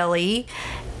of Kelly.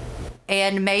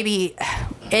 And maybe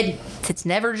it's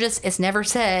never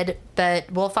said,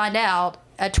 but we'll find out.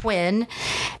 A twin,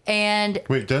 and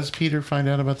wait, does Peter find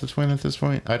out about the twin at this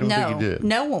point? I don't think he did.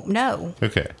 No.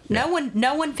 Okay. No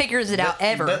one figures it out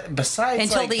ever. But besides,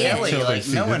 until the Ellie,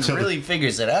 end, no one really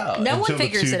figures it out. No one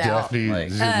figures it out.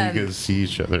 Daphne see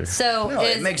each other. So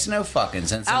it makes no fucking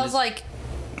sense. I was like.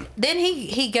 Then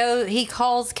he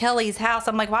calls Kelly's house.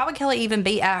 I'm like, why would Kelly even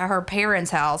be at her parents'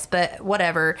 house? But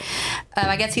whatever.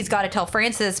 I guess he's got to tell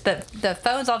Francis, but the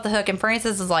phone's off the hook, and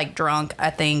Francis is like drunk, I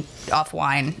think, off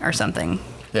wine or something.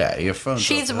 Yeah, your phone's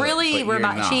She's off the really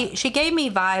hook, she gave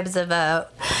me vibes of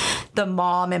the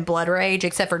mom in Blood Rage,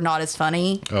 except for not as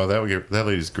funny. Oh, that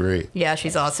lady's great. Yeah,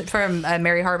 she's awesome. From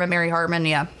Mary Hartman,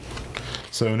 yeah.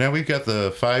 So now we've got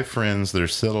the 5 friends that are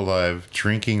still alive,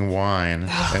 drinking wine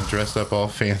and dressed up all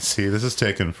fancy. This is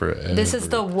taken forever. This is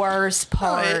the worst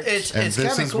part. It's kind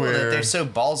of cool that they're so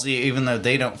ballsy, even though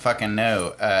they don't fucking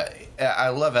know. I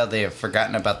love how they have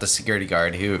forgotten about the security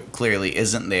guard who clearly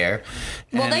isn't there.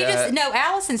 Well,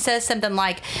 Allison says something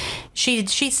like, she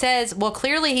says, well,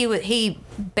 clearly he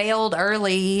bailed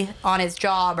early on his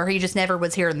job, or he just never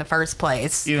was here in the first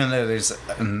place. Even though there's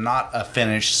not a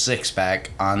finished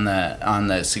 6-pack on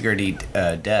the security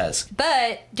desk.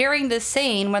 But during this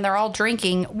scene, when they're all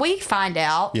drinking, we find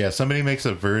out. Yeah, somebody makes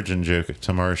a virgin joke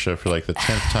to Marcia for like the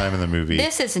 10th time in the movie.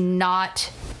 This is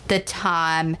not the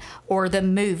time or the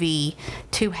movie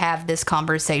to have this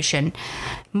conversation.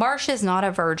 Marcia's not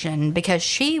a virgin because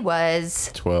she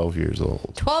was 12 years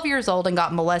old. 12 years old and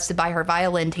got molested by her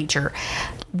violin teacher.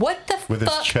 What the with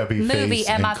fuck his chubby movie face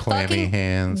am and I clammy fucking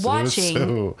hands. watching?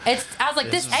 I was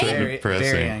like, this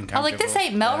ain't. I was like, this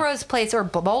ain't Melrose Place or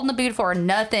Bold and the Beautiful or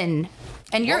nothing.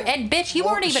 And bitch, you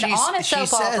weren't even on a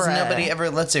soap opera. She says nobody ever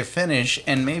lets her finish,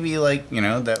 and maybe that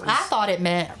was... I thought it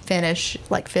meant finish,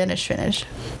 like finish.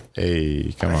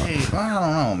 Hey, come on. Hey, I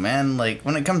don't know, man. Like,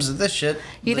 when it comes to this shit...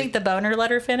 You think the boner let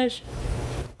her finish?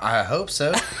 I hope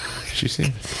so. She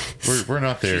seemed... We're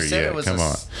not there yet. Come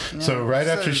on. So right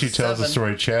after she tells the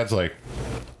story, Chad's like,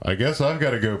 I guess I've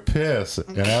got to go piss.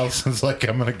 And Allison's like,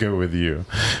 I'm going to go with you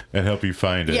and help you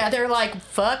find it. Yeah, they're like,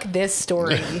 fuck this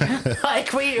story.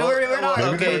 Like, we're not...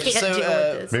 Okay, we can't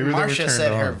deal with this. Marcia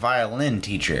said her violin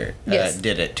teacher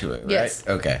did it to it, right? Yes.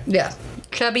 Okay. Yeah.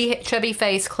 Chubby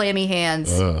face, clammy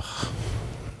hands. Ugh.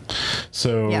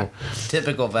 So Yeah.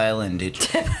 Typical violin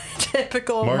teacher.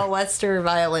 Typical molester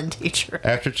violin teacher.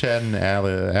 after Chad and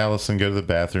Allison go to the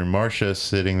bathroom, Marcia's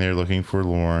sitting there looking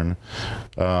forlorn,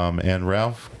 and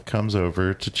Ralph comes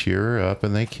over to cheer her up,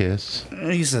 and they kiss.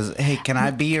 He says, "Hey, can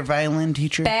I be your violin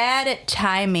teacher?" Bad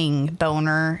timing,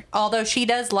 Boner. Although she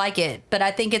does like it, but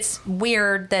I think it's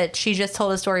weird that she just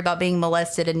told a story about being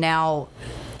molested and now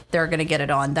they're gonna get it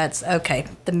on. That's okay.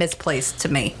 The misplaced to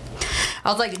me. I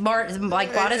was like, why does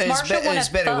Marcia want to There's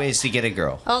better fuck? ways to get a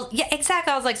girl. Oh, yeah,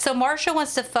 exactly. I was like, so Marcia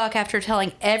wants to fuck after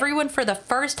telling everyone for the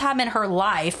first time in her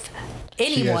life,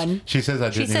 anyone. She says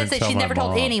She says that she never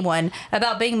told anyone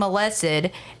about being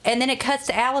molested, and then it cuts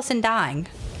to Allison dying.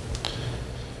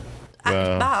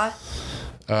 Bye.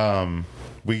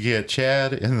 We get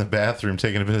Chad in the bathroom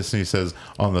taking a piss, and he says,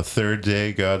 "On the third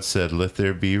day, God said, 'Let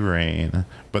there be rain.'"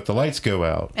 But the lights go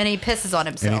out, And he pisses on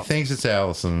and himself. he thinks it's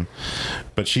Allison,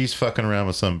 but she's fucking around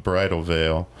with some bridal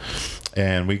veil.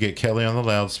 And we get Kelly on the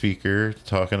loudspeaker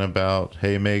talking about,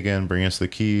 "Hey, Megan, bring us the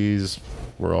keys.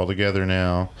 We're all together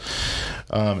now."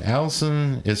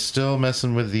 Allison is still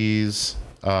messing with these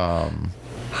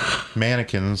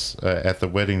mannequins at the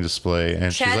wedding display,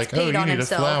 and she's Chad's like, "Oh, peed you on need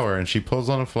himself. a flower," and she pulls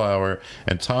on a flower,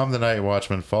 and Tom the night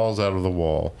watchman falls out of the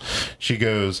wall. She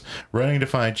goes running to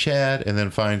find Chad, and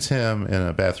then finds him in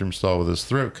a bathroom stall with his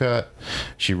throat cut.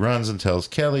 She runs and tells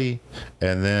Kelly,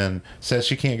 and then says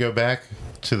she can't go back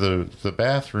to the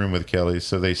bathroom with Kelly,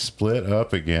 so they split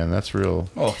up again. That's real.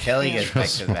 Oh, Kelly gets back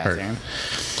to the Smart. bathroom.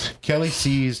 Kelly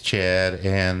sees Chad,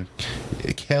 and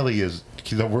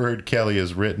the word Kelly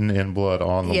is written in blood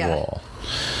on the wall.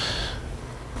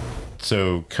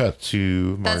 So cut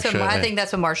to That's Marcia. when I think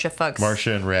that's when Marcia fucks.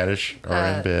 Marcia and Radish are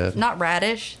in bed. Not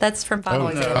Radish. That's from Final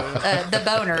Exam. The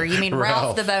boner. You mean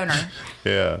Ralph the boner?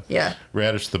 Yeah. Yeah.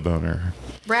 Radish the boner.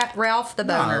 Ralph the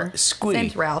boner. Squeak. Same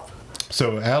as Ralph.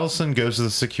 So Allison goes to the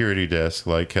security desk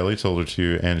like Kelly told her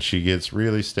to, and she gets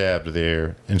really stabbed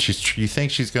there. And she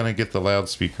thinks she's gonna get the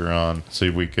loudspeaker on so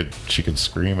she could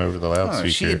scream over the Oh, loudspeaker.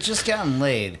 she had just gotten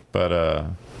laid. But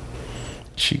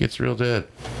she gets real dead.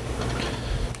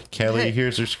 Kelly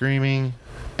hears her screaming,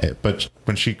 but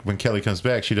when Kelly comes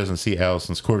back, she doesn't see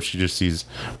Allison's corpse. She just sees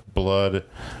blood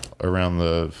around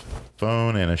the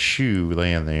phone and a shoe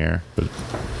laying there. But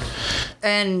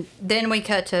And then we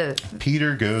cut to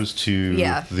Peter goes to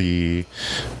the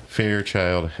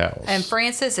Fairchild house, and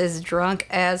Frances is drunk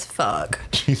as fuck.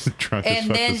 she's drunk as And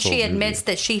fuck then this whole she admits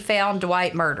movie. that she found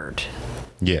Dwight murdered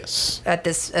Yes. at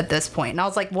this point. And I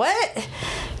was like, "What?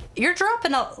 You're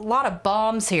dropping a lot of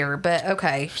bombs here, but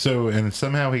okay." So, and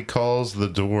somehow he calls the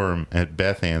dorm, and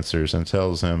Beth answers and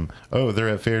tells him, "Oh, they're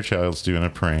at Fairchild's doing a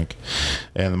prank."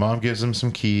 And the mom gives him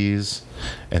some keys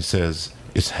and says,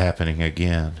 "It's happening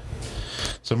again."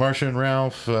 So Marcia and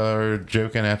Ralph are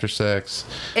joking after sex.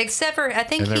 Except for, I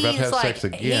think And they're about to he's have like, sex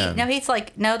again. he's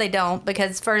like, no, they don't,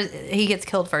 because first he gets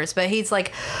killed first. But he's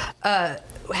like,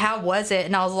 how was it?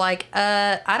 And I was like,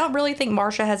 I don't really think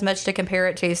Marcia has much to compare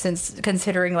it to, since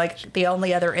considering like the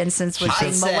only other instance was High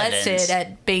being molested sevens.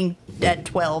 at being at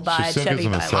 12 by She still Chevy gives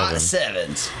him a Violet. Hot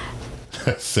sevens.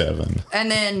 7.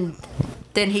 And then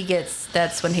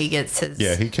that's when he gets his.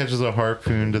 Yeah, he catches a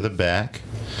harpoon to the back.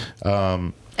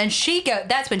 And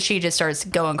that's when she just starts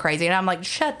going crazy. And I'm like,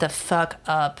 shut the fuck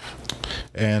up.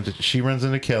 And she runs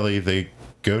into Kelly. They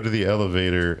go to the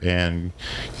elevator and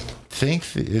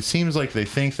it seems like they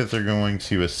think that they're going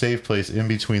to a safe place in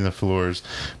between the floors,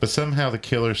 but somehow the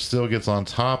killer still gets on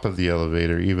top of the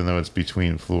elevator even though it's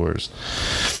between floors.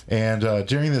 And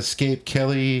during the escape,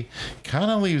 Kelly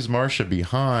kind of leaves Marcia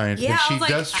behind, Yeah, and I she was like,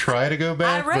 does try to go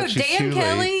back, I wrote, but she's damn, too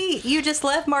Kelly, late. you just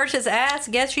left Marcia's ass.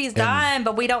 Guess she's dying,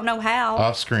 but we don't know how.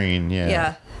 Off screen,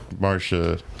 Yeah.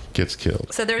 Marcia gets killed.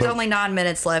 So there's only 9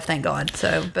 minutes left, thank God.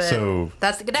 That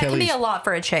can Kelly's- be a lot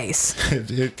for a chase.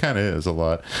 It kind of is a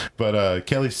lot. But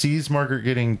Kelly sees Marcia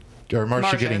getting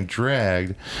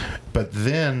dragged, but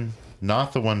then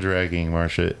not the one dragging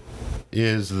Marcia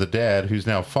is the dad who's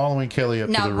now following Kelly up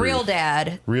to Now, the roof. real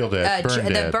dad, Burn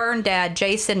dad. the burn dad,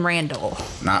 Jason Randall.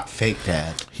 Not fake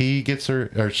dad. She gets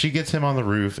him on the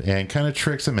roof and kind of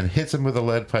tricks him and hits him with a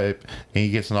lead pipe, and he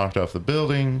gets knocked off the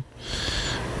building.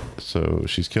 So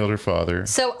she's killed her father.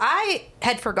 So I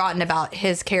had forgotten about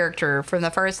his character from the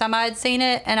first time I had seen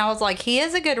it, and I was like, he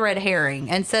is a good red herring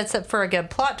and sets up for a good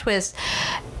plot twist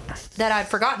that I'd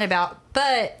forgotten about.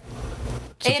 But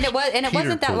it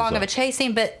wasn't that long of a chase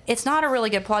scene, but it's not a really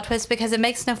good plot twist because it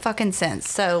makes no fucking sense.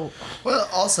 So Well,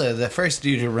 also, the first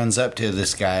dude who runs up to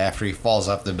this guy after he falls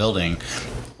off the building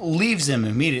leaves him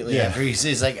immediately after he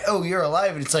says, like, "Oh, you're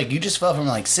alive." And it's like, you just fell from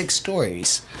like 6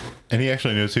 stories. And he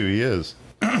actually knows who he is.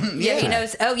 Yeah, he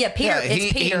knows. Oh, yeah, Peter. Yeah,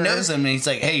 it's Peter. He knows him, and he's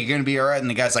like, "Hey, you're gonna be all right." And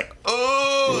the guy's like,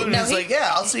 "Oh," and he's like,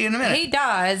 "Yeah, I'll see you in a minute." He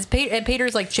dies. And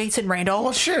Peter's like, Jason Randall.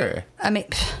 Well, sure. I mean,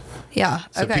 yeah.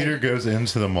 So Okay. Peter goes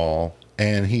into the mall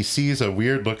and he sees a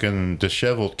weird-looking,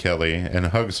 disheveled Kelly and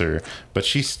hugs her, but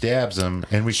she stabs him,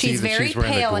 and we see She's that very she's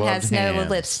wearing pale the and gloved has no hands.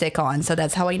 lipstick on, so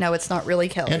that's how we know it's not really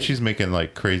Kelly. And she's making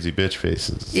like crazy bitch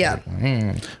faces. Yeah.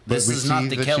 Like, This we is not see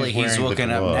the that Kelly she's he's wearing the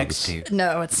looking up gloves. next to.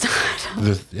 No, it's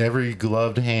not. Every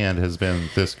gloved hand has been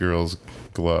this girl's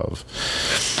glove.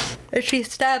 She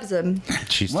stabs him.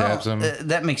 She stabs him.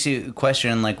 That makes you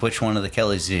question, like, which one of the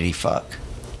Kellys did he fuck?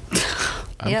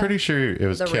 I'm pretty sure it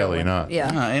was The real Kelly, one. not. Yeah.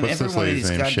 And What's every this one of lady's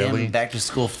these name? Shelley? goddamn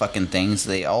back-to-school fucking things,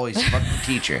 they always fuck the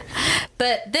teacher.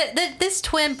 But this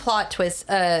twin plot twist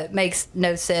makes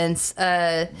no sense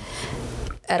at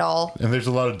all. And there's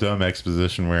a lot of dumb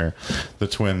exposition where the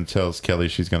twin tells Kelly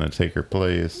she's going to take her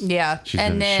place. Yeah. She's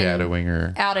And been then shadowing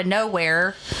her. Out of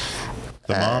nowhere.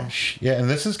 The mom, yeah, and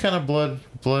this is kind of blood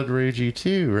ragey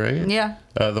too, right? Yeah.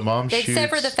 The mom shoots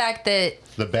Except for the fact that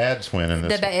the bad twin in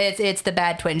this. it's the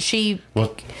bad twin. She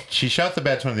Shot the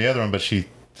bad twin in the other one, but she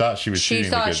thought she was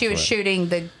shooting the good she was twin. shooting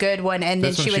the good one, and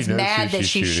This then she one was she knows mad who that she's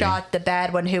she shooting. shot the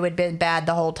bad one who had been bad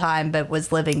the whole time but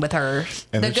was living with her.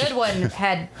 And The then she- good one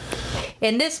had,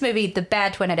 in this movie, the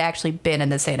bad twin had actually been in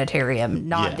the sanitarium,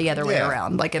 not Yeah. the other way Yeah.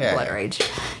 around, like in Yeah. Blood Rage.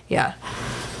 Yeah.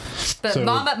 But So-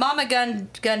 Mama gunned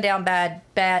down bad.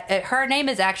 Her name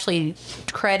is actually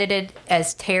credited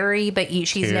as Terry, but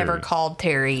she's Terry. never called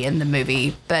Terry in the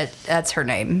movie. But that's her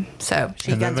name. So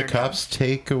she And then guns the her down. cops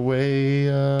take away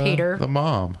Peter. the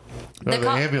mom. The The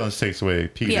ambulance takes away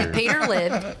Peter. Yeah, Peter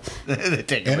lived. They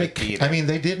take And away it, Peter. I mean,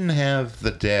 they didn't have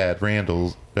the dad,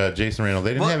 Randall, Jason Randall.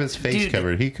 They didn't Well, have his face dude-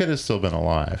 covered. He could have still been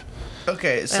alive.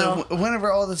 Okay, so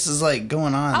whenever all this is like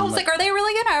going on, I was like, are they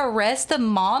really going to arrest the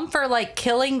mom for like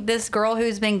killing this girl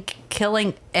who's been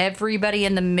killing everybody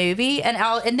in the movie? And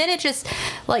then it just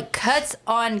like cuts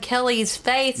on Kelly's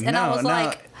face, and I was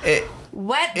like,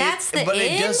 what? That's the but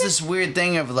end? it does this weird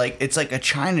thing of like it's like a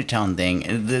Chinatown thing.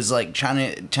 There's like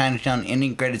Chinatown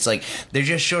ending credits. Like they're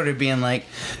just short of being like,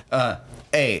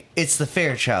 "Hey, it's the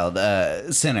Fairchild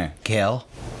Center, Kel."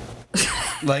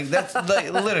 Like that's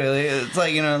like literally, it's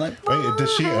like like. Wait,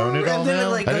 does she own it all And then it now?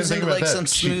 like I goes didn't think into about like that. some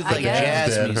smooth Her like dad's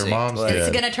jazz dead, her music. mom's like, dead.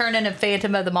 It's going to turn into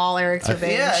Phantom of the Mall, Eric's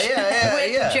Revenge. Yeah,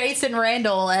 With yeah. Jason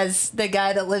Randall as the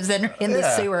guy that lives in the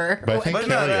Yeah. sewer. But I think But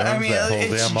Kelly no, I owns mean, that whole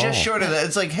it's damn mall. just short of that.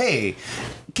 It's like, hey,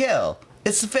 Kel,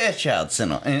 it's the Fairchild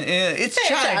Center, and it's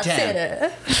Fairchild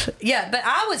Chinatown. Center. Yeah, but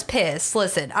I was pissed.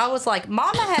 Listen, I was like,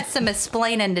 Mama has some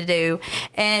explaining to do,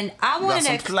 and I want Got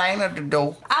some flying at the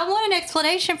door. I want an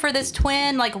explanation for this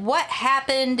twin. Like, what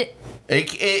happened?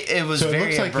 It was So it very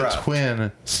looks like abrupt. the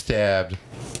twin stabbed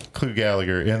Clue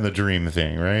Gallagher in the dream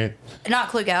thing, right? Not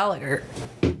Clue Gallagher.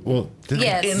 Well,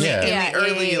 Yes. In the, yeah. Yeah. in the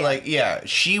early, yeah.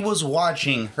 she was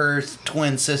watching her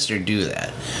twin sister do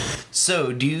that.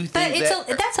 So, do you But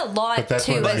think that's a lot But that's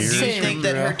to what But it do is. you assume. think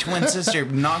that her twin sister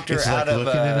knocked her It's out like of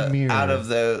looking in a mirror. out of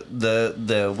the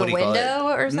what do you call window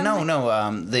it? or something?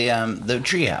 No, the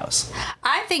treehouse.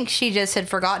 I think she just had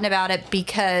forgotten about it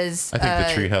because I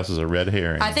think the treehouse is a red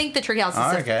herring. I think the treehouse is.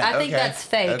 Oh, okay, I think okay, that's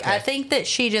fake. okay. I think that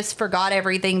she just forgot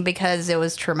everything because it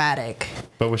was traumatic.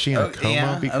 But was she in a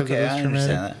coma because okay, it was I traumatic?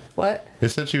 understand that. What? It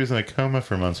said she was in a coma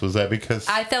for months. Was that because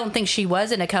I don't think she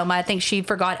was in a coma. I think she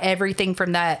forgot everything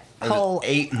from that It was whole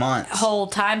 8 months. whole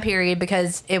time period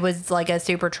because it was like a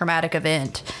super traumatic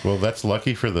event. Well, that's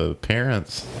lucky for the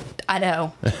parents. I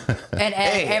know, and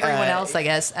everyone else, I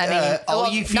guess. I mean, all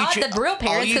well, you not future- the real all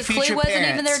parents you because Clue future wasn't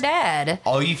even their parents. dad.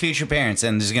 All you future parents,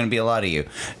 and there's going to be a lot of you,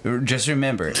 just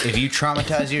remember, if you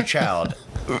traumatize your child,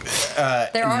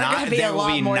 There are gonna be there a will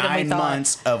lot be more than we 9 thought.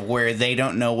 months of where they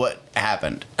don't know what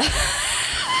happened.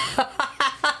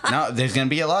 No, there's going to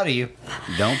be a lot of you.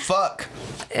 Don't fuck.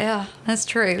 Yeah, that's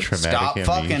true. Traumatic Stop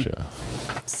amnesia.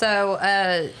 So,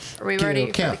 are we ready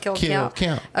for the Kill kill count?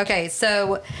 count. Okay,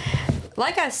 so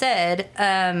like I said,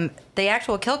 the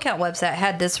actual kill count website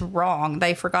had this wrong.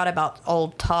 They forgot about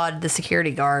old Todd, the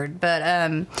security guard.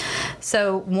 But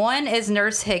so 1 is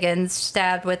Nurse Higgins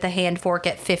stabbed with a hand fork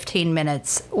at 15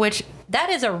 minutes, which that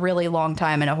is a really long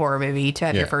time in a horror movie to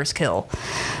have your Yeah. first kill,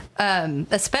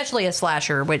 especially a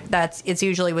slasher. It's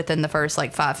usually within the first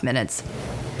like 5 minutes.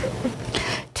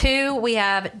 2, we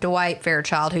have Dwight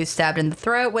Fairchild, who's stabbed in the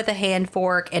throat with a hand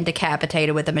fork and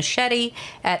decapitated with a machete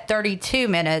at 32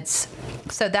 minutes.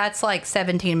 So that's like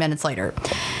 17 minutes later.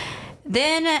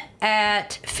 Then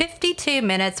at 52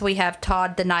 minutes, we have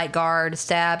Todd the night guard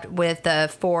stabbed with a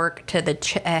fork to the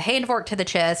hand fork to the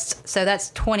chest. So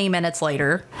that's 20 minutes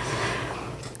later.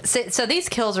 So these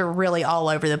kills are really all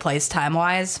over the place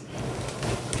time-wise.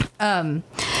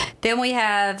 Then we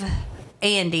have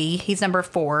Andy. He's number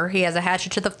 4. He has a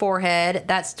hatchet to the forehead.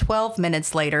 That's 12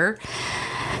 minutes later.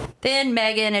 Then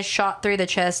Megan is shot through the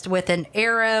chest with an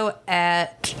arrow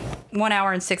at 1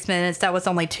 hour and 6 minutes. That was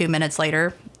only 2 minutes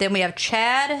later. Then we have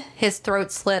Chad. His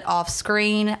throat slit off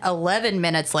screen 11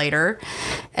 minutes later.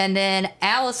 And then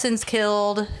Allison's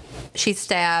killed. She's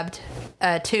stabbed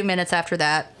 2 minutes after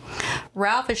that.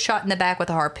 Ralph is shot in the back with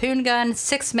a harpoon gun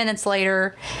 6 minutes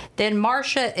later. Then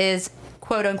Marcia is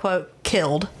quote unquote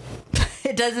killed.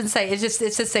 It doesn't say, it just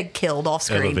said killed off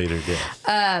screen. Elevator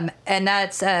death. And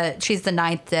that's she's the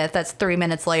 9th death. That's 3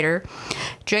 minutes later.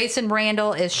 Jason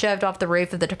Randall is shoved off the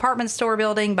roof of the department store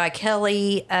building by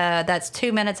Kelly. That's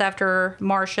 2 minutes after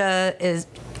Marcia is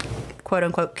quote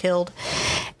unquote killed.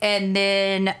 And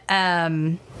then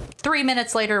 3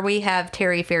 minutes later, we have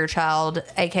Terry Fairchild,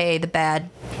 aka the bad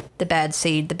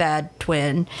seed, the bad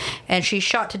twin, and she's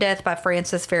shot to death by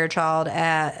Francis Fairchild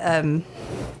at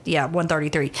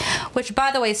 1:33. Which,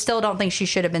 by the way, still don't think she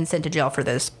should have been sent to jail for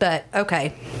this, but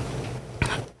okay.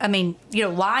 I mean,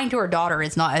 lying to her daughter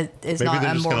is not Maybe they're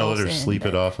just going to let her sleep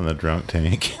it off in the drunk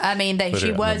tank. I mean,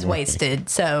 she was wasted,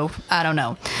 so I don't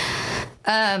know.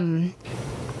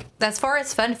 As far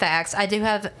as fun facts, I do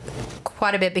have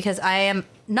quite a bit because I am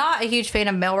not a huge fan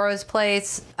of Melrose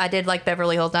Place. I did like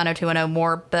Beverly Hills 90210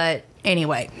 more, but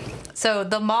anyway. So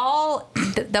the mall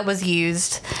that was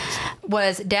used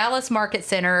was Dallas Market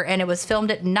Center, and it was filmed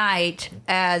at night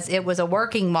as it was a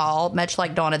working mall, much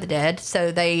like Dawn of the Dead.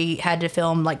 So they had to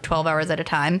film like 12 hours at a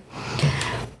time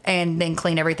and then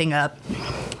clean everything up.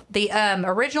 The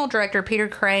original director, Peter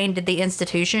Crane, did the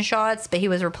institution shots, but he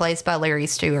was replaced by Larry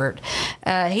Stewart.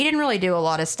 He didn't really do a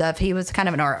lot of stuff. He was kind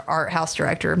of an art house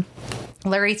director.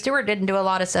 Larry Stewart didn't do a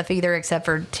lot of stuff either, except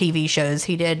for TV shows.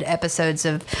 He did episodes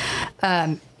of,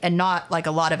 and not like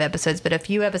a lot of episodes, but a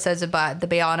few episodes of the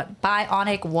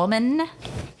Bionic Woman,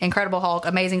 Incredible Hulk,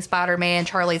 Amazing Spider-Man,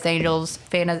 Charlie's Angels,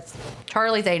 Fantasy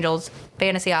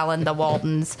Island, The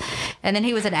Waltons, and then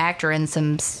he was an actor in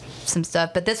some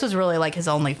stuff, but this was really like his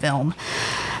only film.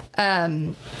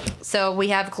 So we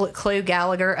have Clu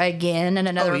Gallagher again in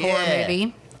another horror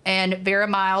movie, and Vera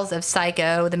Miles of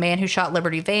Psycho, The Man Who Shot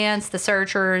Liberty Vance, The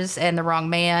Searchers, and The Wrong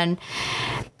Man.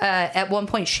 At one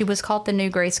point, she was called the new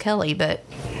Grace Kelly, but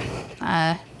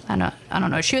I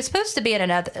don't know. She was supposed to be in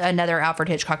another Alfred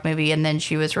Hitchcock movie, and then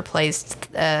she was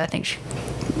replaced. I think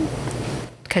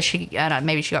because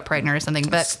maybe she got pregnant or something.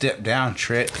 But step down,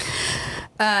 Trick.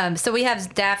 So we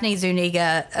have Daphne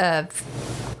Zuniga.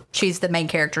 She's the main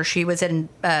character. She was in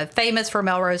famous for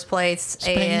Melrose Place,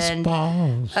 and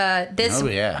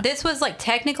this was like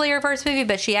technically her first movie,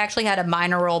 but she actually had a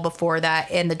minor role before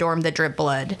that in The Dorm That Dripped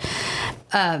Blood.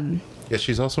 Yeah,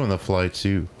 she's also in The Fly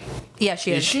too. Yeah,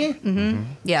 she is. Is she? Mm-hmm.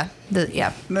 Yeah.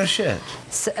 No shit.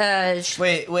 So,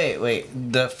 wait.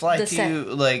 The Fly 2,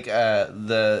 like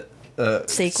the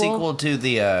sequel to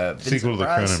the sequel to the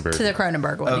Cronenberg. To the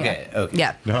Cronenberg one. Okay.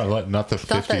 Yeah. No, not the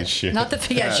 50s shit. Not the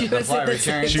she was in the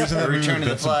She was in the Return of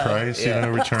the Fly. Price, yeah.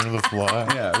 Return of the Fly.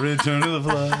 Yeah, Return of the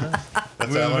Fly.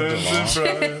 That's Alan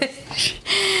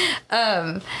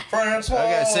DeLong.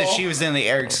 Okay, so she was in the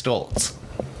Eric Stoltz.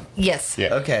 Yes.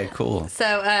 Yeah. Okay, cool.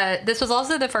 So this was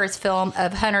also the first film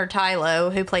of Hunter Tylo,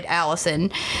 who played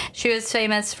Allison. She was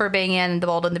famous for being in The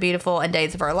Bold and the Beautiful and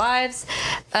Days of Our Lives.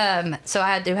 So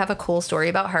I do have a cool story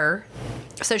about her.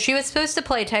 So she was supposed to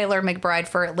play Taylor McBride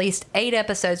for at least 8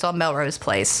 episodes on Melrose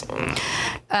Place.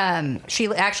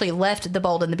 She actually left The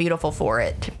Bold and the Beautiful for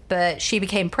it, but she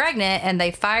became pregnant and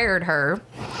they fired her.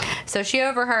 So she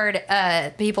overheard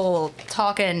people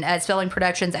talking at Spelling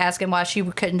Productions asking why she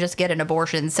couldn't just get an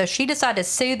abortion. So she decided to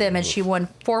sue them, and she won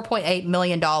 $4.8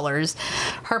 million.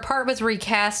 Her part was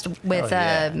recast with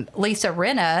Lisa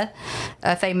Rinna,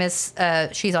 a famous,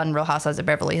 she's on Real Housewives of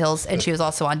Beverly Hills, and she was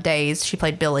also on Days. She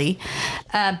played Billy.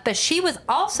 But she was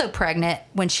also pregnant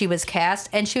when she was cast,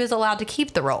 and she was allowed to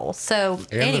keep the role. So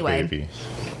anyway, the baby.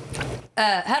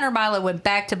 Hunter Milo went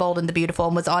back to Bold and the Beautiful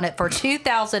and was on it for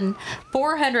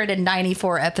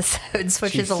 2,494 episodes,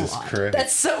 which is a lot. Christ.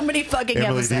 That's so many fucking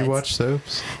Emily, episodes. do you watch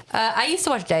soaps? I used to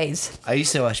watch Days. I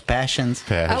used to watch Passions.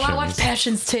 Oh, I watched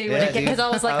Passions too because I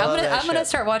was like, I'm gonna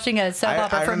start watching a soap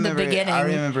opera from the beginning. I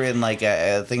remember in like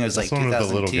I think it was like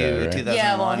 2002, guy, right? 2001.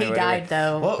 Yeah, well, he died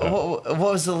though. What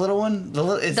was the little one? The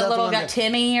little guy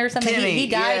Timmy or something. Timmy, he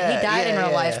died. He died in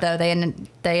real life though. They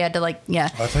had to I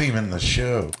thought you meant in the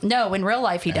show. No, in real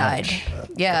life he died.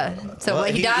 Yeah. So well,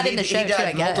 he died in the show he died too,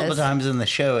 I guess. multiple times in the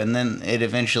show, and then it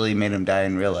eventually made him die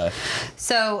in real life.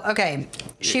 So okay,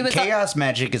 she was chaos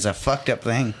magic is a fucked up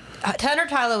thing. Hunter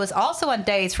Tylo was also on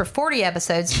Days for 40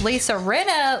 episodes. Lisa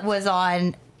Rinna was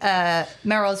on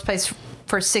Melrose Place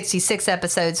for 66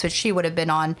 episodes, which she would have been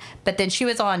on. But then she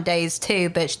was on days too,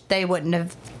 but they wouldn't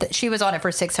have. She was on it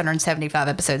for 675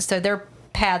 episodes. So their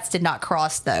paths did not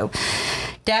cross, though.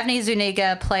 Daphne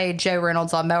Zuniga played Joe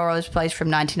Reynolds on Melrose Place from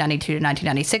 1992 to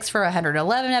 1996 for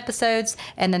 111 episodes.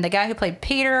 And then the guy who played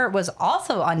Peter was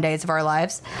also on Days of Our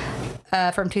Lives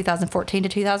from 2014 to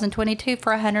 2022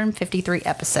 for 153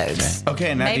 episodes.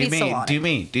 Okay, now Maybe do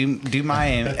my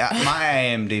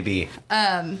IMDb.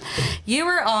 You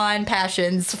were on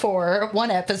Passions for one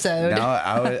episode. No,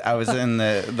 I was in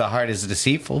the Heart is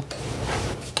Deceitful.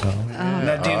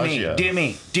 No, do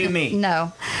me.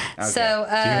 No. Okay.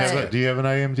 So, do you have an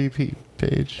IMDb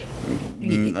page?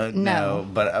 No,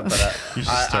 but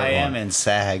I am in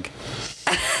SAG.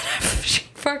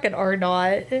 fucking are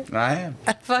not. I am.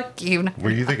 Fuck you. Were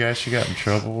you the guy she got in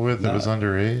trouble with that was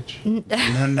underage? No.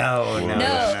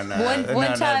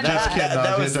 One time, Just kidding.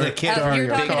 That was the kid from you're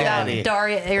Big talking Daddy. about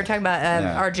Daria. You're talking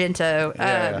about Argento.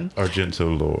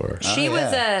 Argento lore. She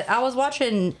was. I was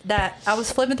watching that. I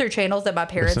was flipping through channels at my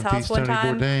parents' Rest in house peace, one Tony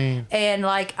time, Bourdain. and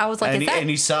like I was like, And, is that? and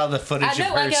you saw the footage I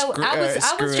know. of her I was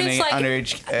just like,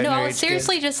 underage. no, I was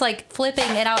seriously just like flipping,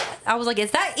 and I was like,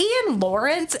 is that Ian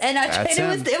Lawrence? And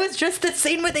it was just the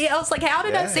scene with I was like, how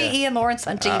did I see Ian Lawrence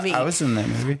on TV? I was in that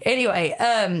movie. Anyway,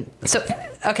 so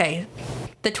okay,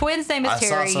 the twins' name is I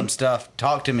Terry. saw some stuff.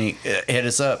 Talk to me. Hit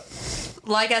us up.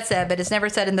 Like I said, but it's never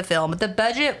said in the film. The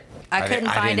budget, I couldn't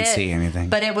find it. I didn't see anything.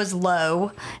 But it was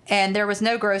low, and there was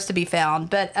no gross to be found.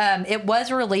 But it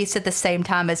was released at the same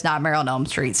time as Nightmare on Elm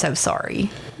Street, so sorry.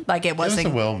 Like, it wasn't... It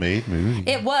was a well-made movie.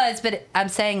 It was, but I'm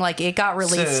saying, like, it got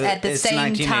released So at the it's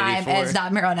same time 1984. as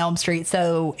Nightmare on Elm Street,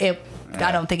 so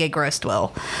I don't think it grossed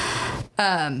well.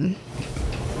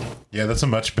 Yeah, that's a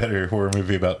much better horror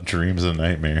movie about dreams and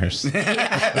nightmares.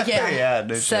 Yeah. Yeah,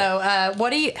 no So,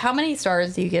 how many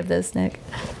stars do you give this, Nick?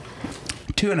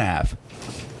 2.5.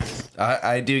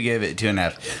 I do give it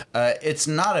 2.5. It's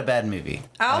not a bad movie.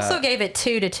 I also gave it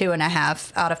 2 to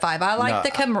 2.5 out of 5. I like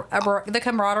the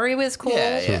camaraderie was cool.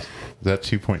 Yeah. Is that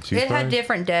 2.25? It had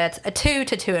different deaths, a 2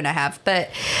 to 2.5, but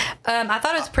I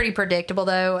thought it was pretty predictable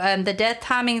though. The death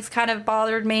timings kind of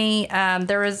bothered me.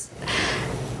 There was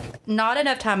not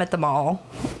enough time at the mall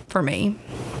for me.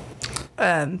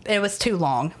 It was too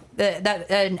long. That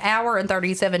an hour and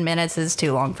 37 minutes is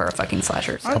too long for a fucking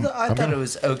slasher. So. I thought it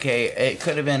was okay. It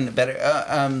could have been better.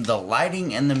 The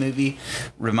lighting in the movie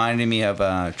reminded me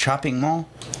of Chopping Mall,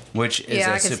 which is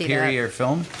a superior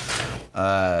film.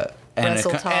 And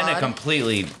a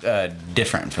completely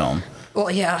different film.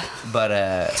 Well, yeah.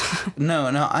 But no,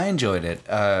 I enjoyed it.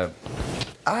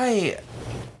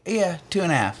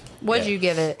 2.5. What'd you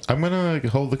give it? I'm gonna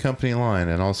hold the company line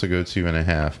and also go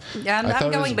 2.5. Yeah,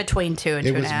 I'm going between 2 and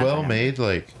 2.5. It was well made,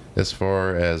 like as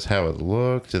far as how it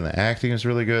looked, and the acting is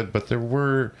really good. But there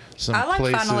were some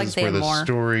places where the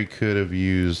story could have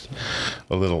used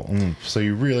a little oomph. So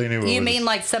you really knew. You mean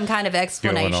like some kind of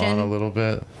explanation? Going on a little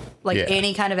bit. Like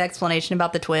any kind of explanation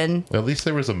about the twin? At least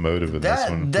there was a motive in this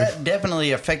one. That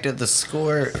definitely affected the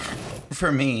score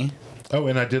for me. Oh,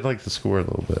 and I did like the score a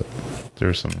little bit. There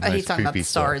was some nice he's talking about the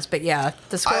stars, but yeah,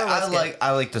 the score was good.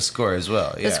 I like the score as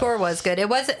well. Yeah. The score was good. It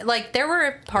was like there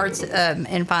were parts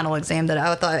in Final Exam that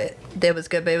I thought that was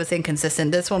good, but it was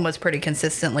inconsistent. This one was pretty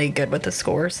consistently good with the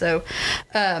score. So,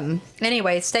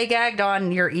 anyway, stay gagged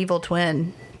on your evil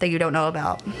twin that you don't know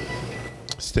about.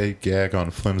 Stay gagged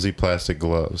on flimsy plastic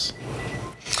gloves.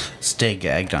 Stay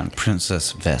gagged on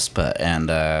Princess Vespa and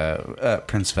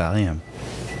Prince Valium.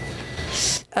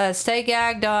 Stay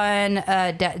gagged on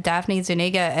Daphne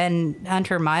Zuniga and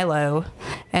Hunter Milo.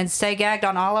 And stay gagged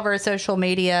on all of our social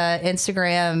media,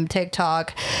 Instagram,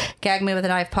 TikTok, Gag Me With a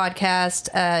Knife Podcast.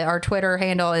 Our Twitter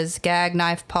handle is Gag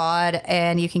Knife Pod.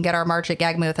 And you can get our merch at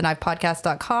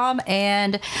gagmewithaknifepodcast.com.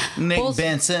 And Nick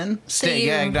Benson, stay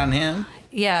gagged on him.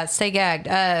 Yeah, stay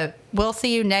gagged. We'll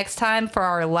see you next time for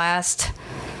our last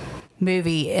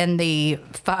movie in the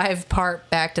 5-part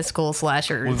back to school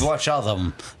slashers. We've watched all of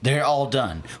them. They're all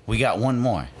done. We got one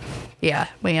more. Yeah,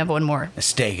 we have one more.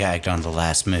 Stay gagged on the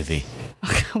last movie.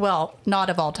 Well, not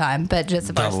of all time, but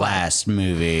just the last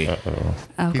movie. Oh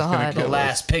God. The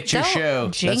last picture show.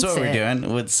 That's what we're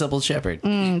doing with Sybil Shepherd.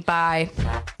 Bye.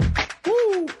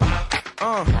 Woo.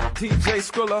 DJ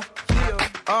Skrilla.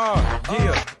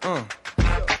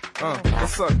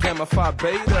 What's up, Gamma Phi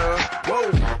Beta?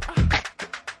 Whoa.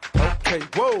 Okay,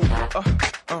 whoa,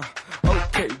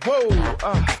 okay, whoa,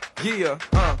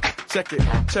 check it.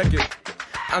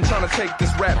 I'm trying to take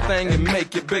this rap thing and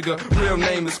make it bigger. Real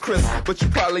name is Chris, but you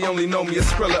probably only know me as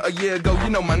Skrilla. A year ago, you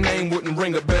know my name wouldn't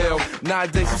ring a bell.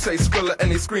 Nowadays you say Skrilla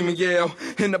and they scream and yell.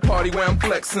 In the party where I'm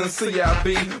flexing,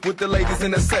 CIB. With the ladies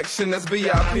in the section, that's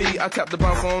VIP. I tap the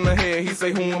bouncer on the head, he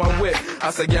say, who am I with? I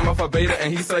say, Gamma Phi Beta,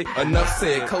 and he say, enough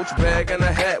said. Coach bag and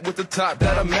a hat with the top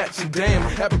that'll match you. Damn,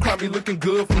 Abercrombie looking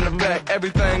good from the back.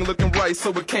 Everything looking right,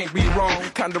 so it can't be wrong.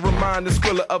 Kinda remind the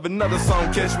Skrilla of another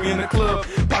song. Catch me in the club,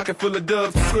 pocket full of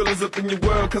dubs. Skrilla's up in your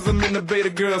world, cause I'm in the beta,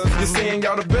 girls. You're saying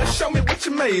y'all the best, show me what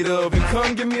you made of. And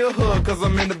come give me a hug, cause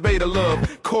I'm in the beta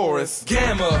love. Chorus,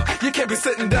 Gamma, you can't be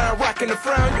sitting down rocking the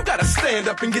frown. You gotta stand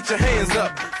up and get your hands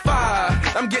up.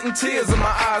 5, I'm getting tears in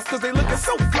my eyes, cause they looking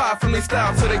so fly from their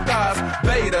style to their thighs.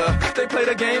 Beta, they play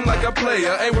the game like a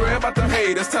player. Ain't worried about them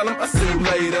haters, tell them I'll see you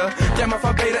later. Gamma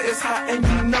Phi Beta is hot and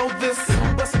you know this.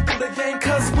 Bustin' through the game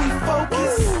cause we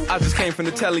focus. I just came from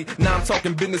the telly, now I'm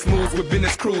talking business moves with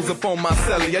business crews up on my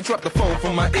celly. I dropped the phone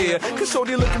from my ear, cause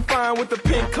shorty looking fine with the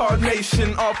pink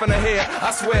carnation off in her hair.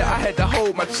 I swear I had to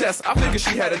hold my chest, I figured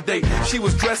she had a date. She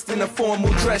was dressed in a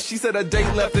formal dress, she said her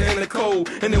date left her in the cold.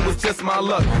 And it was just my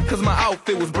luck, cause my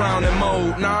outfit was brown and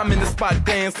mold. Now I'm in the spot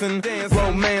dancing,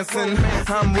 romancing.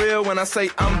 I'm real when I say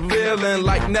I'm feeling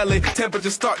like Nelly. Temperature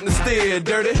starting to steer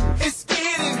dirty. It's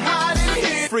getting hot in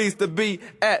here. Freeze the beat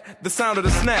at the sound of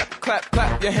the snap. Clap,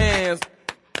 clap your hands.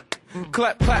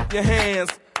 Clap, clap your hands.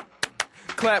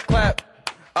 Clap, clap.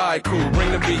 Alright, cool,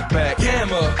 bring the beat back.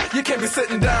 Gamma, you can't be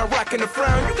sitting down rocking the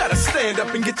frown. You gotta stand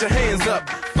up and get your hands up.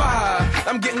 5,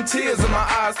 I'm getting tears in my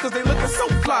eyes, cause they looking so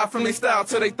fly from their style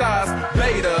to their thighs.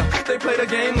 Beta, they play the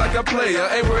game like a player.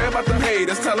 Ain't worried about them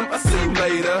haters, tell them I'll see you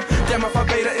later. Gamma Phi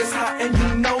Beta is hot and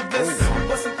you know this.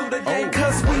 Bustin' through the game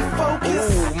cause we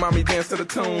focus. Ooh, mommy dance to the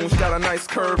tune. She got a nice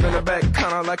curve in the back,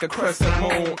 kinda like a crescent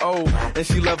moon. Oh, and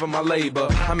she loving my labor.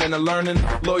 I'm in the learning,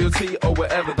 loyalty, or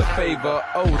whatever the favor.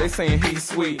 Oh, they saying he's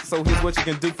sweet. So here's what you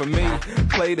can do for me.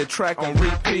 Play the track on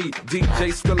repeat.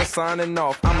 DJ Skrilla signing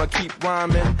off. I'ma keep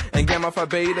rhyming and Gamma Phi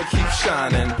Beta keep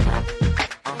shining.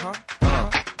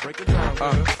 Break it down,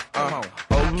 girl.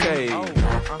 Okay.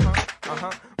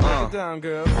 Break it down,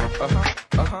 girl.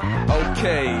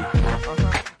 Okay.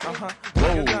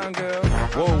 Break it down, girl.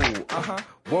 Whoa.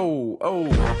 Whoa. Oh.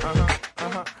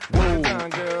 Whoa.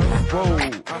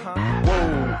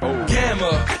 Whoa.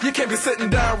 Gamma, you can't be sitting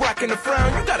down rocking the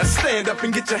frown. You gotta stand up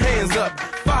and get your hands up.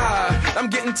 5, I'm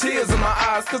getting tears in my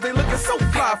eyes, cause they looking so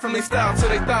fly from their style to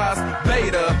their thighs.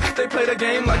 Beta, they play the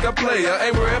game like a player.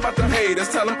 Ain't worried about them haters,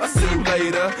 tell them I'll see you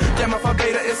later. Gamma Phi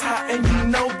Beta is hot and you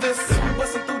know this.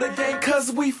 Bustin' through the game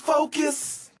cause we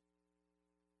focus.